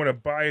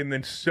buy and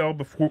then sell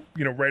before,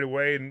 right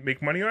away and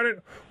make money on it,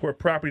 or a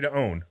property to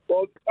own?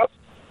 Well,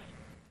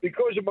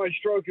 because of my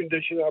stroke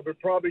condition, I would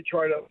probably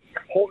try to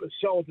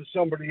sell it to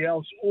somebody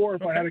else, or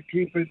if I had to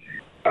keep it,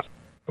 I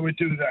would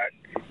do that.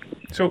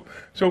 So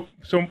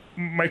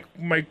my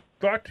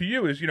thought to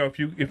you is, if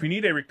you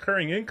need a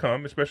recurring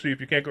income, especially if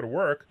you can't go to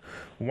work,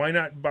 why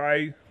not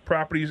buy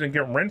properties and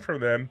get rent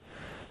from them,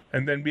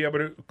 and then be able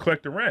to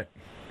collect the rent?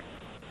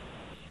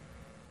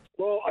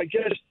 Well, I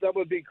guess that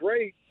would be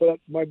great, but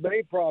my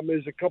main problem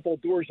is a couple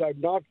of doors I've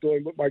knocked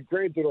on, but my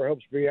granddaughter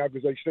helps me out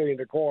because I stay in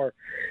the car.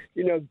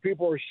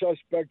 People are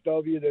suspect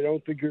of you. They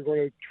don't think you're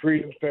going to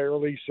treat them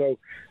fairly. So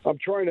I'm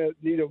trying to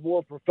need a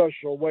more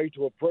professional way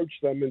to approach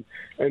them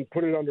and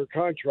put it under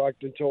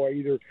contract until I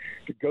either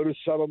go to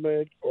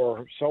settlement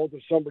or sell it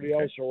to somebody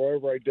else or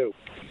whatever I do.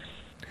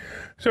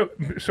 So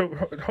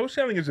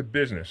wholesaling is a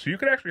business. So you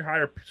could actually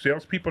hire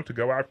salespeople to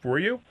go out for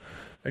you,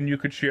 and you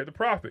could share the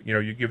profit. You know,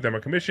 you give them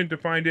a commission to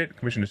find it, a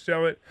commission to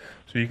sell it.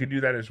 So you can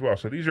do that as well.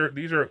 So these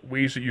are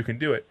ways that you can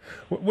do it.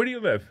 Where do you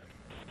live?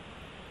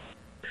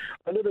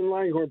 I live in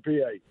Langhorne,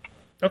 PA.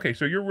 Okay,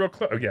 so you're real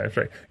close. Oh, yeah, that's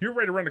right. You're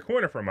right around the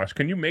corner from us.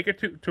 Can you make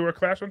it to a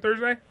class on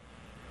Thursday?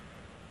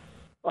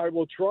 I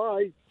will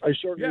try. I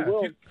certainly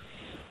will.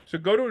 So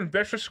go to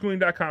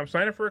investorschooling.com,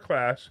 sign up for a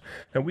class,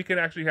 and we can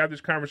actually have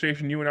this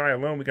conversation, you and I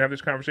alone. We can have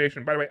this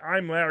conversation. By the way,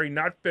 I'm Larry,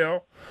 not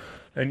Phil.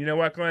 And you know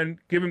what, Glenn?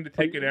 Give him the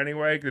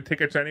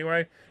tickets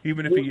anyway,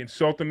 even if he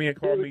insulted me and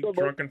called me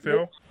drunken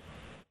Phil.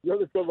 You're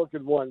the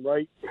good-looking one,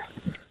 right?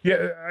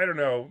 Yeah, I don't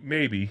know.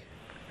 Maybe.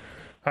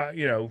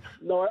 You know.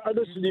 No, I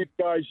listen to you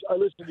guys. I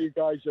listen to you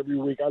guys every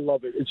week. I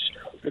love it. It's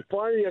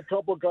finding a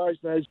couple guys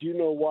that has, you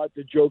know what,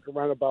 to joke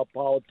around about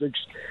politics,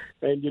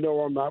 and you know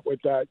I'm not with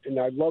that. And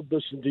I love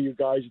listening to you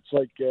guys. It's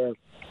like,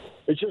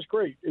 it's just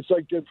great. It's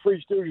like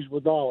free students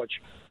with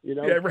knowledge, you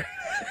know? Yeah, right.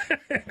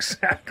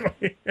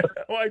 Exactly.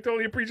 Well, I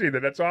totally appreciate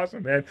that. That's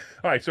awesome, man.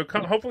 All right, so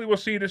hopefully we'll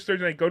see you this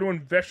Thursday night. Go to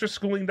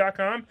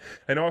investorschooling.com,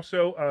 and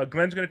also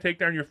Glenn's going to take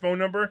down your phone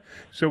number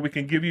so we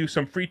can give you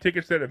some free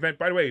tickets to that event.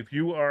 By the way, if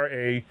you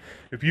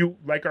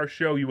like our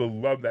show, you will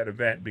love that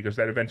event because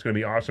that event's going to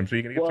be awesome. So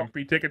you're going to get some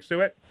free tickets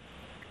to it.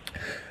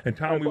 And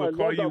Tom, we will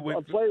call you with...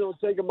 I'm planning on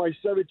taking my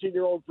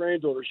 17-year-old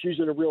granddaughter. She's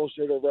in real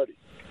estate already.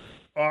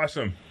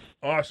 Awesome.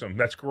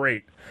 That's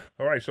great.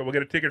 All right, so we'll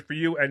get a ticket for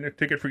you and a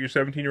ticket for your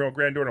 17-year-old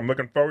granddaughter. I'm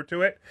looking forward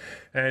to it.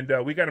 And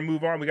we got to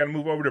move on. We got to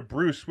move over to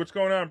Bruce. What's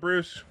going on,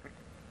 Bruce?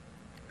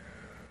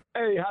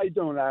 Hey, how you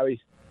doing,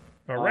 Larry?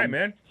 All right,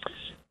 man.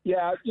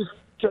 Yeah,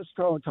 just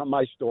going to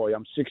my story.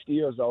 I'm 60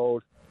 years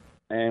old,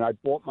 and I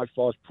bought my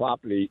first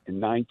property in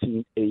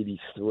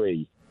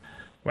 1983.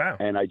 Wow.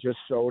 And I just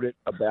sold it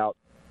about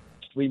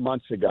 3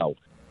 months ago.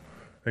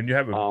 And you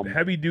have a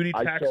heavy-duty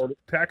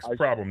tax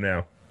problem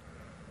now.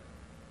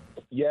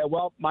 Yeah,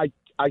 well, I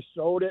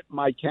sold it.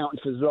 My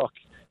accountant says, look,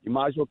 you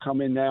might as well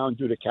come in now and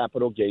do the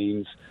capital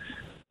gains.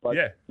 But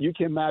you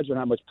can imagine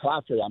how much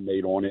profit I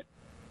made on it.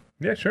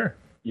 Yeah, sure.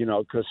 You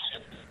know, because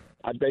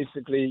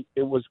it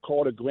was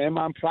called a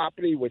grandmom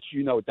property, which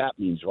you know what that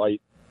means, right?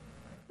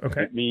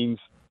 Okay. It means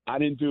I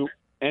didn't do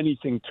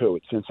anything to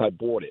it since I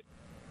bought it.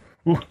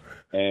 Ooh.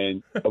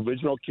 And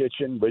original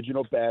kitchen,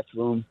 original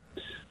bathroom.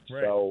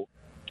 Right. So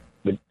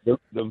the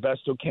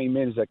investor came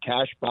in as a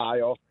cash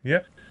buyer.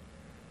 Yep.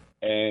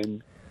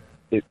 And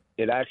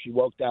it actually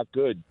worked out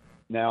good.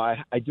 Now,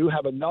 I do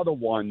have another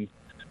one,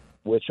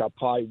 which I'll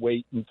probably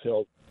wait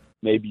until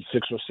maybe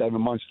 6 or 7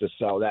 months to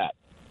sell that.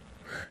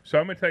 So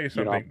I'm going to tell you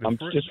something.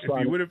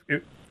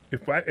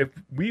 If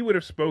we would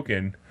have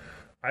spoken,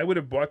 I would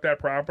have bought that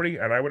property,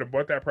 and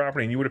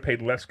you would have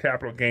paid less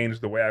capital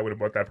gains the way I would have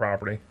bought that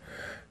property.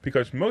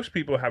 Because most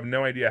people have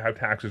no idea how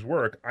taxes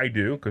work. I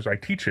do, because I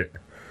teach it.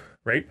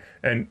 Right?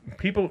 And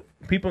people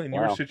in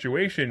your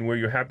situation where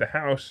you have the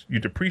house, you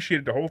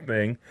depreciated the whole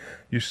thing,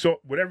 you sold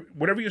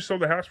whatever you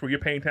sold the house for, you're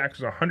paying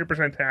taxes,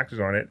 100% taxes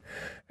on it,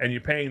 and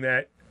you're paying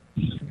that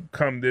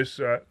come this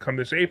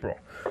April.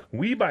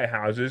 We buy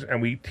houses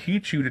and we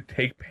teach you to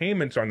take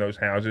payments on those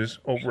houses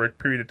over a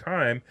period of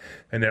time,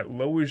 and that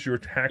lowers your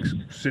tax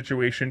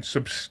situation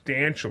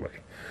substantially.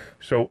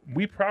 So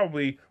we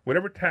probably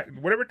whatever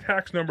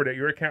tax number that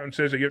your accountant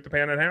says that you have to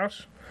pay on that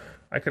house,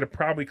 I could have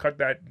probably cut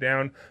that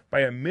down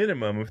by a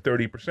minimum of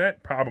 30%,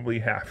 probably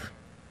half.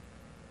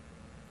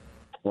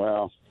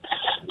 Well,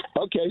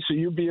 okay, so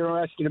you'd be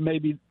interested in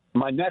maybe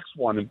my next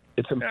one.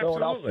 It's in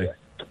Philadelphia.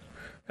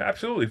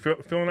 Absolutely.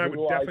 Phil and I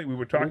would talk to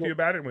you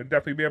about it, and we'd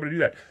definitely be able to do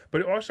that.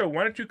 But also,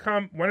 why don't you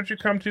come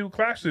to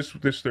class this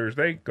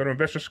Thursday? Go to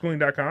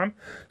investorschooling.com,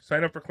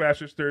 sign up for class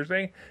this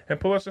Thursday, and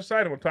pull us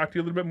aside, and we'll talk to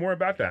you a little bit more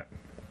about that.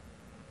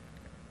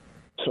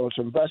 So it's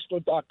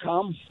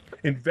investor.com?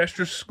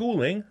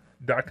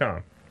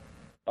 Investorschooling.com.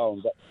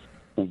 Oh,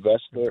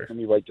 investor. Let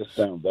me write this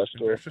down.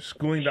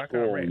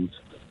 Investorschooling.com.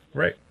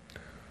 Right.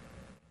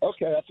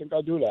 Okay, I think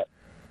I'll do that.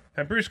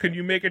 And Bruce, can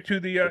you make it to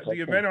the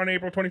event on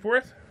April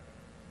 24th?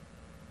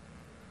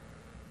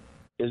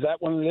 Is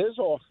that when it is,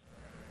 or?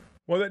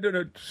 Well,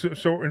 so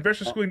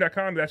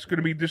investorschooling.com, that's going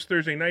to be this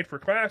Thursday night for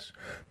class,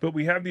 but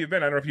we have the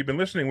event. I don't know if you've been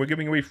listening. We're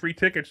giving away free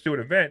tickets to an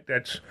event.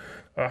 That's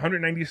a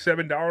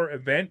 $197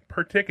 event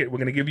per ticket. We're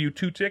going to give you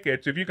 2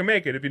 tickets if you can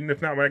make it. If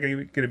not, we're not going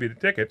to give you the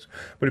tickets.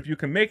 But if you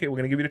can make it, we're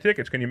going to give you the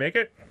tickets. Can you make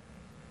it?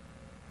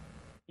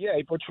 Yeah,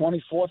 April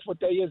 24th. What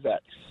day is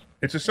that?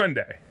 It's a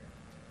Sunday.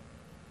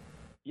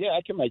 Yeah,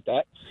 I can make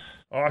that.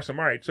 Awesome.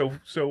 All right. So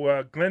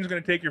Glenn's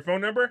going to take your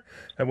phone number,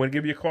 and we'll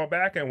give you a call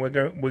back, and we're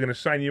going to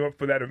sign you up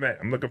for that event.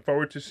 I'm looking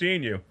forward to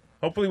seeing you.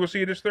 Hopefully, we'll see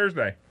you this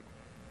Thursday.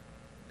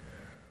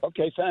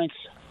 Okay. Thanks.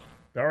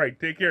 All right.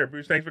 Take care,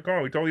 Bruce. Thanks for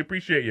calling. We totally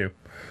appreciate you.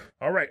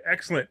 All right.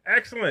 Excellent.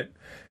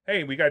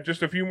 Hey, we got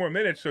just a few more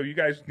minutes, so you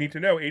guys need to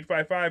know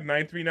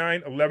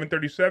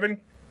 855-939-1137.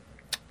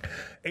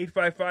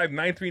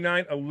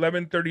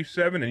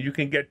 855-939-1137, and you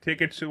can get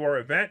tickets to our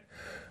event.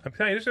 I'm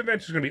telling you, this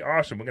event is going to be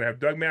awesome. We're going to have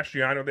Doug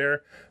Mastriano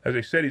there. As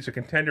I said, he's a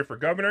contender for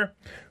governor.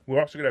 We're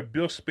also going to have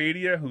Bill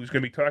Spadia, who's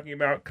going to be talking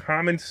about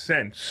common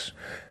sense.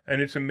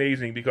 And it's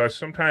amazing because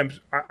sometimes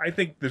I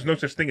think there's no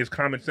such thing as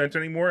common sense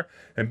anymore.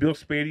 And Bill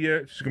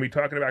Spadia is going to be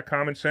talking about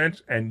common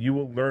sense, and you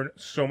will learn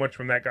so much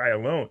from that guy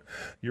alone.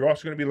 You're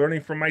also going to be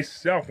learning from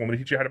myself. I'm going to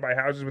teach you how to buy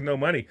houses with no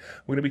money.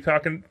 We're going to be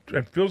talking,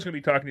 and Phil's going to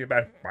be talking to you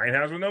about buying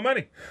houses with no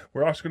money.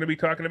 We're also going to be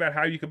talking about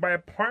how you can buy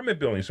apartment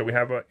buildings. So we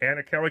have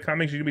Anna Kelly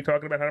coming. She's going to be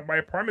talking about how to buy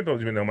apartment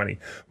buildings with no money.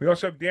 We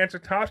also have Dan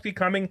Satowski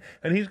coming,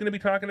 and he's going to be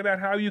talking about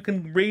how you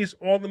can raise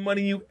all the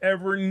money you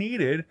ever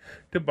needed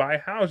to buy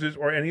houses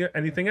or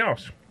anything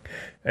else.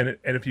 And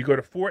if you go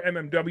to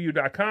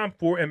 4mmw.com,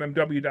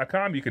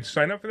 4mmw.com, you can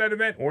sign up for that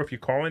event, or if you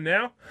call in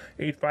now,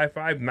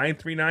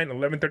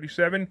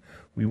 855-939-1137,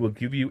 we will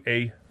give you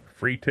a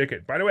free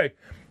ticket. By the way,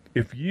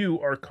 if you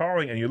are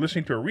calling and you're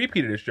listening to a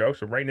repeat of this show,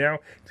 so right now,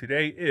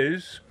 today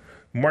is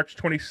March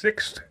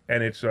 26th,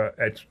 and it's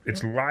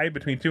live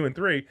between 2 and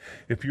 3.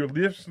 If you're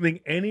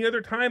listening any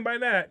other time by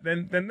that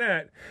than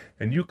that,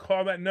 and you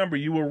call that number,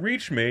 you will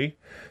reach me.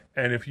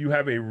 And if you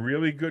have a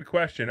really good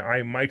question,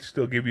 I might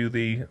still give you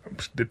the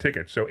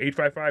ticket. So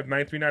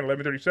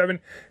 855-939-1137,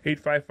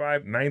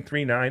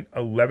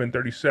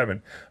 855-939-1137.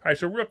 All right,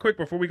 so real quick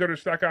before we go to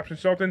Stock Option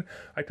Sultan,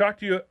 I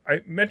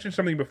mentioned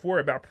something before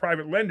about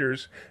private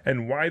lenders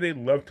and why they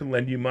love to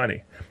lend you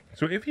money.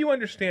 So if you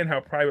understand how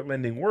private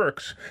lending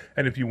works,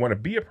 and if you want to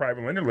be a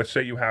private lender, let's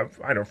say you have,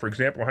 for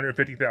example,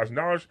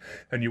 $150,000,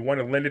 and you want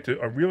to lend it to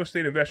a real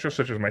estate investor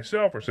such as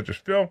myself or such as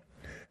Phil,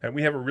 and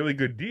we have a really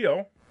good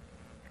deal,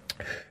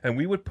 and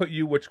we would put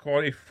you what's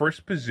called a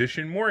first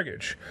position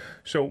mortgage.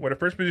 So what a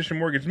first position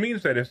mortgage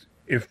means that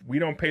if we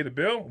don't pay the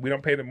bill, we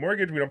don't pay the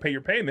mortgage, we don't pay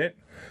your payment,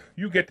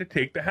 you get to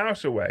take the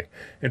house away.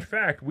 In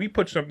fact, we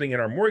put something in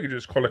our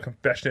mortgages called a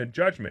confession of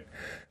judgment.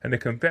 And the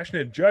confession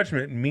of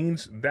judgment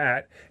means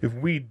that if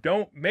we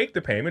don't make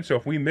the payment, so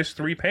if we miss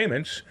 3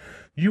 payments,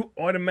 you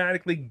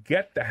automatically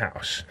get the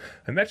house.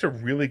 And that's a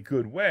really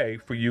good way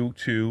for you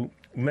to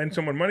lend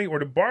someone money or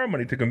to borrow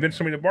money, to convince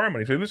somebody to borrow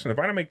money. Say, listen, if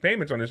I don't make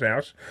payments on this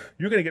house,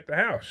 you're going to get the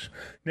house.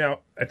 Now,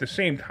 at the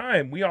same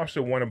time, we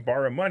also want to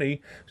borrow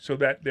money so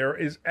that there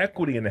is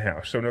equity in the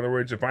house. So in other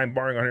words, if I'm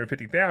borrowing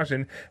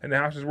 $150,000 and the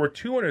house is worth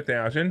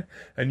 $200,000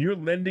 and you're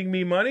lending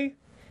me money,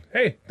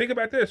 hey, think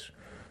about this.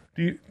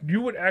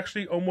 You would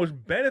actually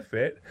almost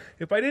benefit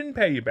if I didn't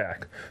pay you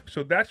back.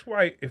 So that's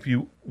why if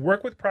you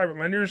work with private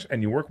lenders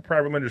and you work with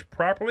private lenders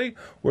properly,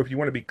 or if you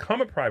want to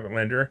become a private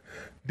lender,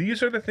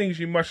 these are the things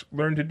you must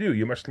learn to do.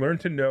 You must learn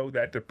to know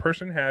that the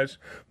person has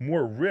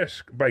more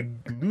risk by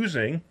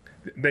losing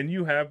than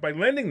you have by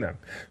lending them.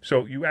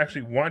 So you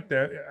actually want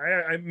them.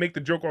 I make the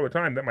joke all the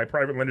time that my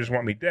private lenders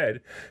want me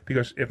dead,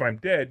 because if I'm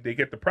dead, they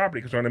get the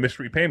property, because I'm going to miss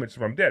 3 payments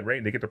if I'm dead, right?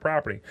 And they get the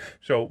property.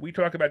 So we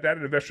talk about that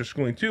at Investor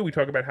Schooling too. We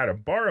talk about how to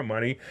borrow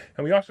money,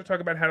 and we also talk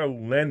about how to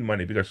lend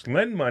money, because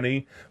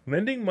lending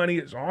money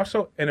is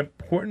also an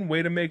important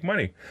way to make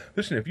money.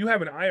 Listen, if you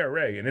have an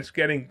IRA and it's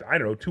getting, 2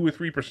 or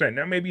 3%,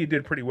 now maybe you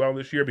did pretty well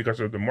this year because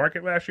of the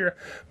market last year,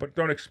 but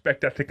don't expect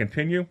that to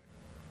continue.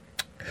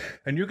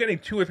 And you're getting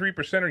 2 or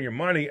 3% on your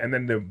money, and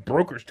then the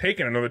broker's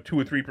taking another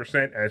 2 or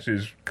 3% as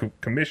his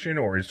commission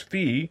or his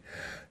fee.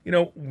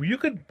 You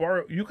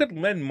could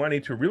lend money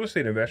to real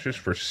estate investors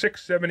for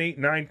 6, 7, 8,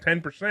 9,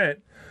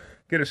 10%.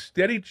 Get a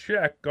steady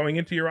check going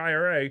into your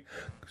IRA.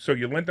 So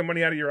you lent the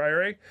money out of your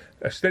IRA,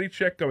 a steady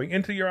check going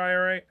into your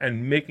IRA,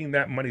 and making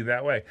that money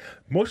that way.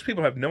 Most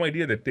people have no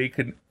idea that they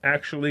can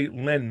actually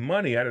lend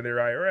money out of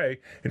their IRA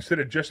instead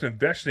of just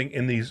investing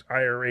in these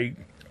IRA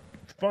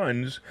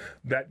funds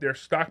that their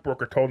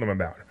stockbroker told them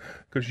about.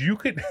 Because you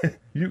could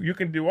you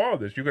can do all of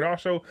this. You could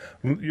also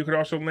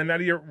lend out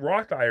of your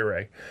Roth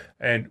IRA.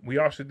 And we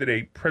also did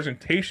a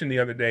presentation the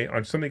other day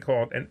on something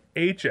called an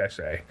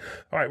HSA.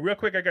 All right, real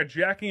quick, I got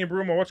Jackie in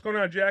Broomall. What's going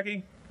on,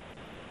 Jackie?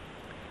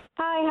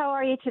 Hi, how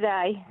are you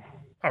today?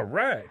 All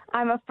right.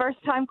 I'm a first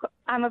time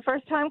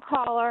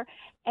caller,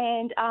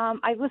 and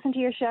I listen to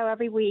your show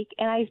every week.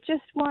 And I was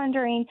just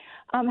wondering,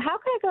 how can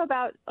I go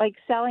about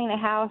selling a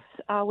house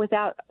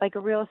without a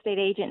real estate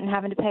agent and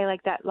having to pay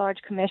that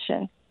large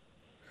commission?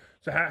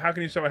 So how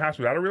can you sell a house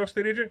without a real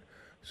estate agent?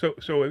 So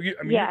you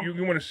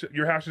want to,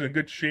 your house is in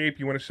good shape.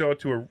 You want to sell it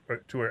to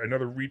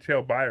another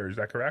retail buyer. Is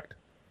that correct?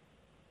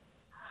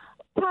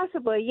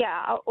 Possibly,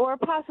 yeah, or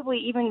possibly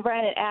even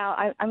rent it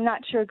out. I'm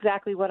not sure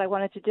exactly what I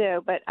wanted to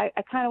do, but I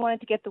kind of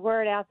wanted to get the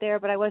word out there,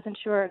 but I wasn't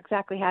sure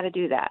exactly how to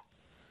do that.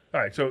 All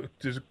right, so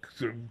there's a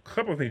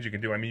couple of things you can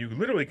do. I mean, you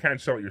literally can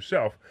sell it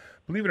yourself.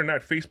 Believe it or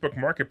not, Facebook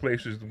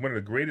Marketplace is one of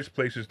the greatest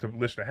places to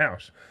list a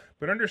house.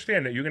 But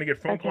understand that you're going to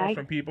get phone calls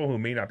from people who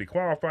may not be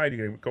qualified.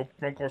 You're going to get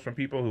phone calls from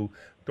people who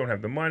don't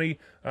have the money.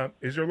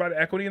 Is there a lot of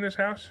equity in this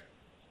house?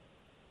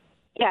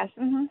 Yes.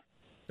 Mm-hmm.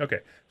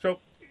 Okay, so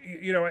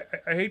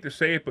I hate to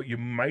say it, but you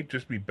might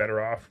just be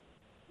better off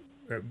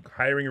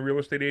hiring a real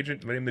estate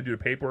agent, letting them do the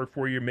paperwork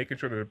for you, making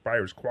sure that the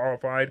buyer is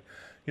qualified.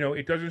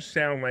 It doesn't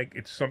sound like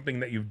it's something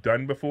that you've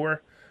done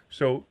before.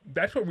 So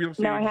that's what real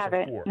estate agents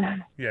are for.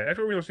 Yeah, that's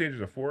what real estate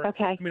agents are for.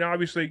 Okay. I mean,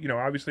 obviously,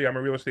 I'm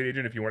a real estate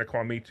agent. If you want to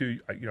call me too,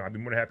 I'd be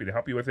more than happy to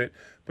help you with it.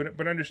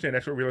 But understand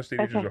that's what real estate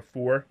agents are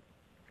for.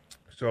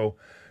 So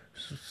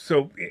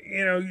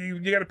you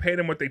got to pay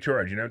them what they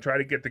charge. Try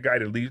to get the guy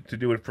to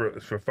do it for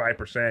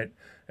 5%,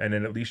 and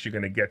then at least you're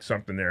going to get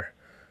something there.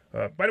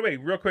 By the way,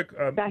 real quick,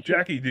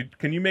 Jackie,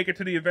 can you make it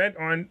to the event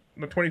on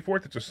the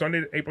 24th? It's a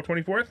Sunday, April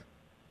 24th.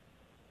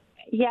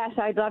 Yes,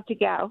 I'd love to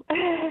go.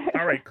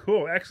 All right,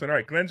 cool, excellent. All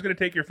right, Glenn's going to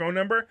take your phone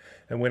number,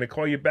 and we're going to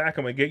call you back.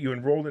 I'm going to get you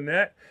enrolled in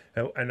that.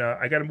 And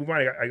I got to move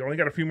on. I only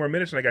got a few more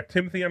minutes, and I got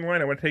Timothy on the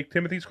line. I want to take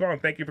Timothy's call,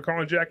 and thank you for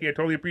calling, Jackie. I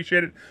totally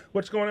appreciate it.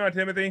 What's going on,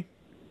 Timothy?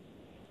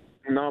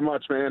 Not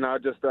much, man. I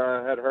just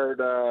had heard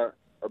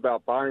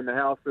about buying the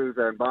houses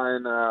and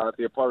buying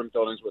the apartment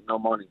buildings with no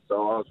money,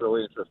 so I was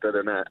really interested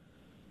in that.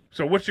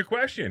 So what's your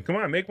question? Come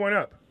on, make one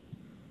up.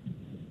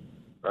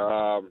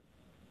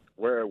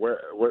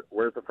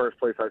 Where's the first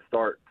place I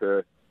start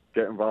to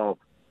get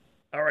involved?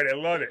 All right, I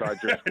love it.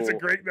 It's a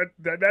great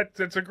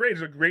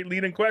it's a great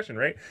leading question,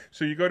 right?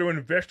 So you go to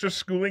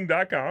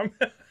investorschooling.com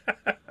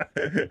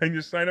and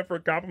you sign up for a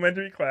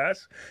complimentary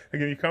class.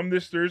 And then you come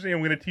this Thursday,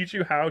 and we're going to teach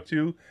you how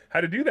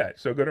to do that.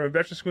 So go to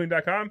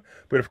investorschooling.com.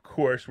 But of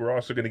course, we're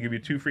also going to give you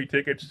 2 free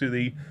tickets to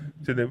the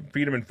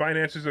Freedom and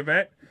Finances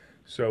event.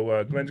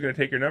 So Glenn's going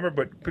to take your number.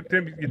 But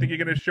Tim, you think you're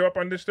going to show up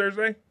on this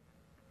Thursday?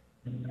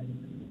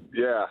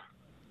 Yeah.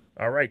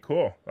 All right,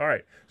 cool. All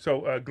right.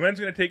 So Glenn's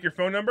going to take your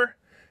phone number,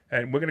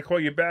 and we're going to call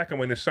you back. I'm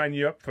going to sign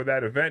you up for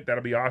that event.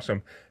 That'll be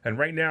awesome. And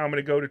right now, I'm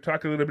going to go to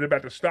talk a little bit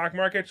about the stock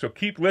market. So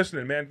keep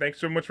listening, man. Thanks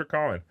so much for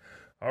calling.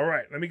 All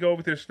right, let me go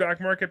over to the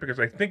stock market because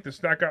I think the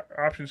stock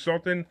option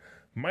sultan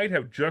might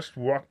have just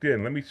walked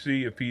in. Let me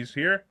see if he's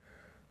here.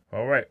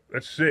 All right,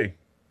 let's see.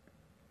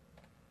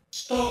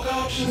 Stock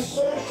option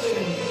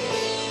sultan.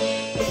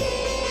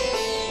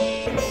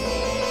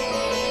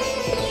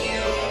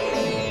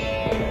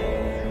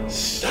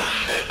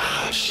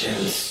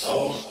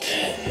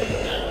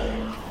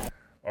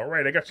 All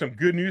right, I got some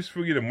good news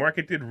for you. The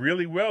market did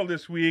really well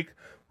this week.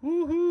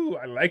 Woohoo!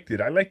 I liked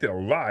it. I liked it a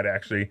lot,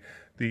 actually.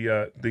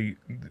 The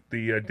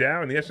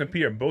Dow and the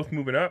S&P are both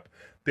moving up.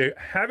 They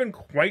haven't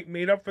quite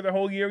made up for the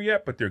whole year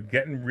yet, but they're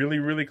getting really,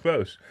 really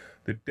close.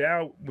 The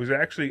Dow was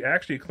actually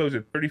closed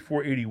at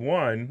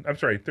 3481. I'm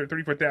sorry,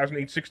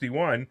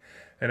 34,861.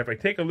 And if I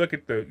take a look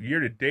at the year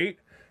to date,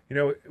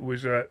 it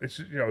was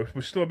it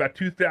was still about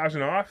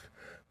 2,000 off.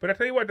 But I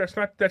tell you what, that's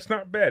not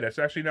bad. That's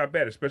actually not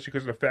bad, especially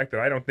because of the fact that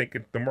I don't think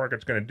the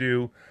market's going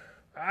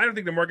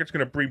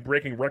to be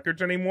breaking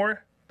records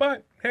anymore.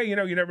 But hey, you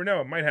never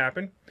know. It might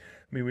happen. I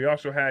mean, we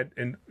also had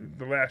in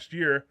the last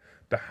year,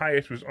 the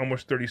highest was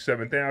almost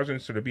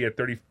 37,000. So to be at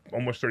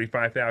almost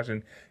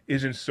 35,000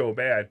 isn't so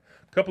bad.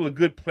 A couple of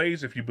good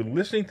plays. If you've been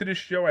listening to this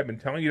show, I've been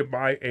telling you to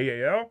buy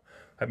AAL.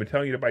 I've been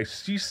telling you to buy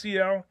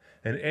CCL,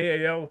 and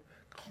AAL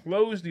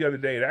closed the other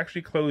day. It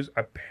actually closed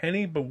a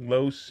penny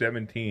below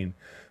 17.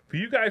 For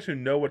you guys who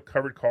know what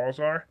covered calls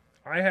are,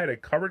 I had a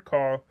covered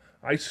call.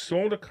 I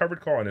sold a covered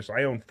call on this.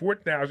 I own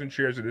 4,000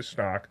 shares of this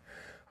stock.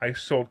 I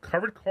sold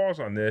covered calls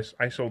on this.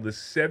 I sold the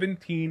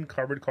 17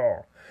 covered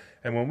call.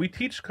 And when we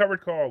teach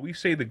covered call, we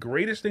say the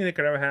greatest thing that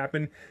could ever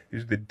happen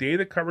is the day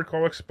the covered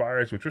call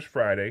expires, which was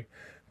Friday,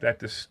 that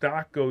the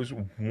stock goes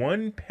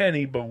 1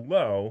 penny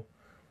below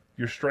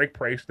your strike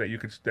price that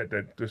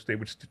they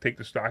would take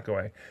the stock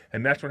away.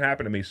 And that's what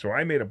happened to me. So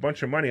I made a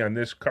bunch of money on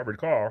this covered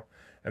call,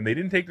 and they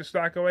didn't take the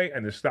stock away,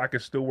 and the stock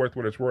is still worth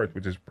what it's worth,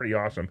 which is pretty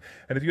awesome.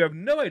 And if you have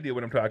no idea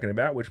what I'm talking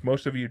about, which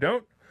most of you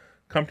don't,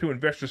 come to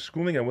Investor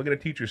Schooling, and we're going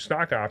to teach you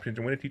stock options,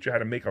 and we're going to teach you how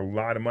to make a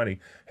lot of money.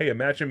 Hey,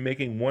 imagine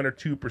making 1 or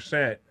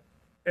 2%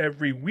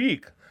 every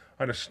week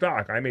on a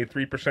stock. I made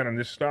 3% on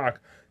this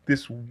stock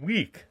this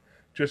week,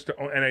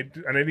 and I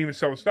didn't even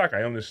sell the stock.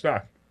 I own this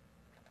stock.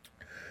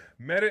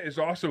 Meta is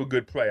also a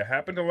good play. I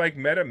happen to like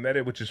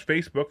Meta, which is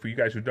Facebook, for you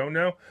guys who don't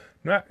know.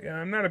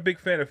 I'm not a big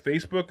fan of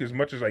Facebook as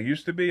much as I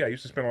used to be. I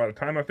used to spend a lot of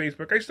time on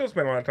Facebook. I still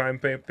spend a lot of time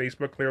on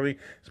Facebook, clearly,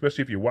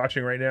 especially if you're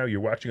watching right now. You're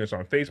watching us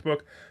on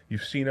Facebook.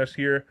 You've seen us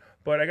here.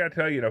 But I got to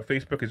tell you,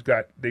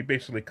 Facebook they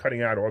basically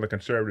cutting out all the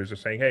conservatives and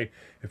saying, hey,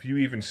 if you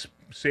even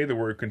say the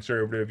word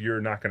conservative, you're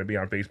not going to be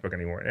on Facebook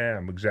anymore.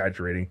 I'm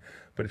exaggerating,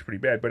 but it's pretty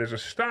bad. But as a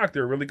stock,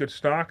 they're a really good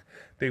stock.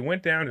 They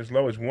went down as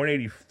low as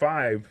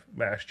 185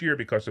 last year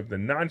because of the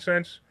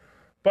nonsense,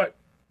 but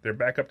they're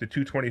back up to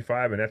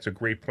 225, and that's a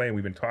great play. And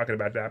we've been talking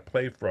about that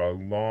play for a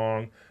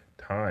long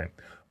time.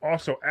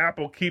 Also,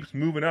 Apple keeps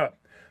moving up.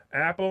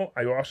 Apple,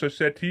 I also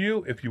said to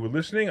you, if you were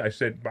listening, I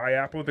said buy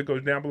Apple if it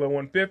goes down below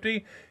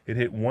 150. It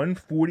hit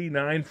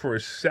 149 for a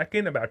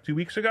second about 2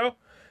 weeks ago.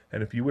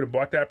 And if you would have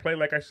bought that play,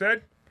 like I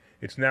said,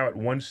 it's now at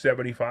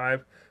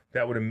 175.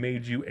 That would have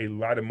made you a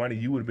lot of money.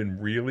 You would have been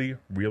really,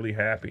 really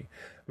happy.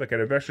 Look, at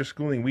Investor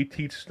Schooling, we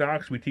teach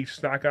stocks, we teach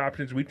stock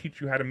options, we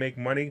teach you how to make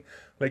money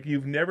like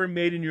you've never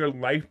made in your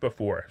life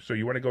before. So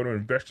you want to go to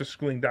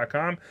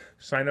investorschooling.com,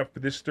 sign up for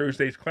this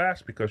Thursday's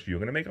class because you're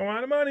going to make a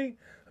lot of money.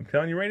 I'm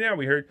telling you right now,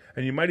 we heard,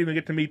 and you might even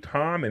get to meet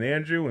Tom and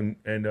Andrew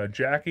and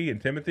Jackie and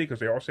Timothy because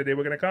they all said they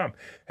were going to come.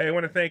 Hey, I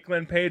want to thank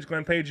Glenn Page.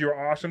 Glenn Page,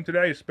 you're awesome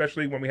today,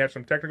 especially when we had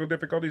some technical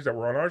difficulties that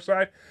were on our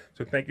side.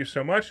 So thank you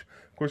so much.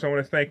 Of course, I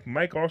want to thank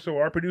Mike, also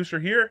our producer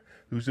here,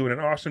 who's doing an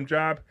awesome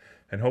job.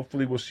 And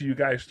hopefully we'll see you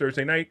guys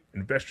Thursday night,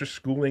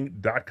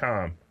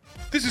 investorschooling.com.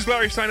 This is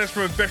Larry Steinhaus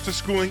from Investor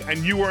Schooling, and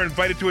you are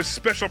invited to a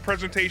special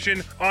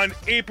presentation on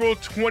April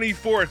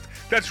 24th.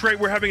 That's right,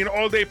 we're having an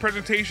all-day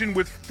presentation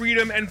with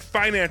Freedom and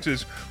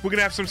Finances. We're going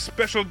to have some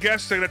special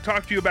guests that are going to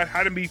talk to you about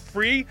how to be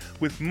free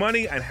with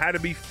money and how to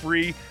be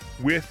free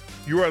with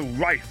your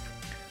life.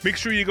 Make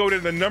sure you go to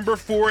the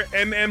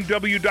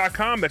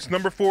number4mmw.com. That's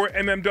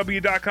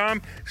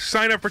number4mmw.com.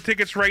 Sign up for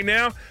tickets right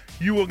now.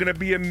 You are going to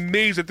be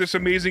amazed at this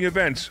amazing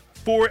event.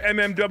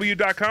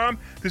 4mmw.com.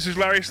 This is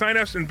Larry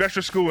Steinhaus,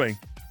 Investor Schooling.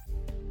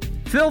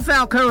 Phil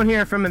Falcone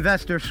here from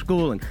Investor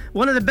Schooling.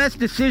 One of the best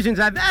decisions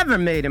I've ever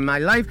made in my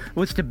life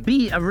was to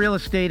be a real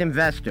estate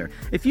investor.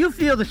 If you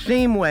feel the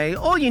same way,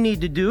 all you need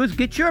to do is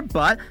get your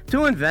butt to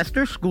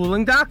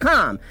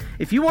investorschooling.com.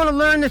 If you want to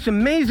learn this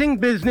amazing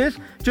business,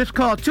 just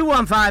call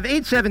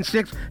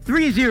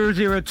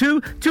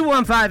 215-876-3002,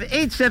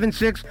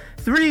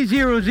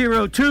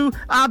 215-876-3002.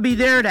 I'll be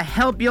there to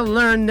help you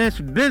learn this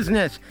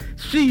business.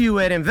 See you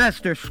at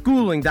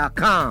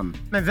investorschooling.com.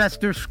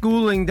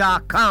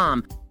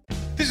 investorschooling.com.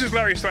 This is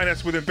Larry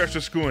Steinhaus with Investor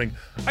Schooling.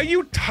 Are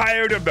you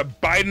tired of the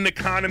Biden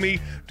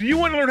economy? Do you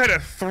want to learn how to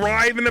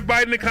thrive in the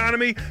Biden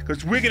economy?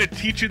 Because we're going to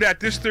teach you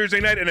that this Thursday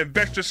night at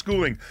Investor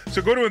Schooling.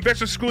 So go to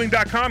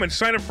investorschooling.com and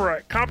sign up for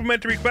a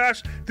complimentary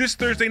class this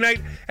Thursday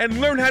night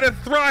and learn how to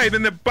thrive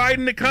in the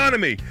Biden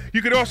economy.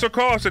 You could also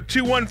call us at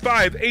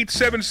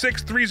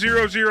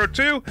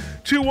 215-876-3002,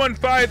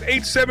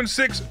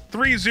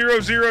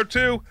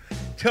 215-876-3002.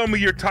 Tell me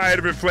you're tired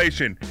of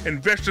inflation.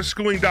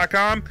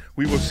 Investorschooling.com.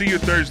 We will see you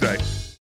Thursday.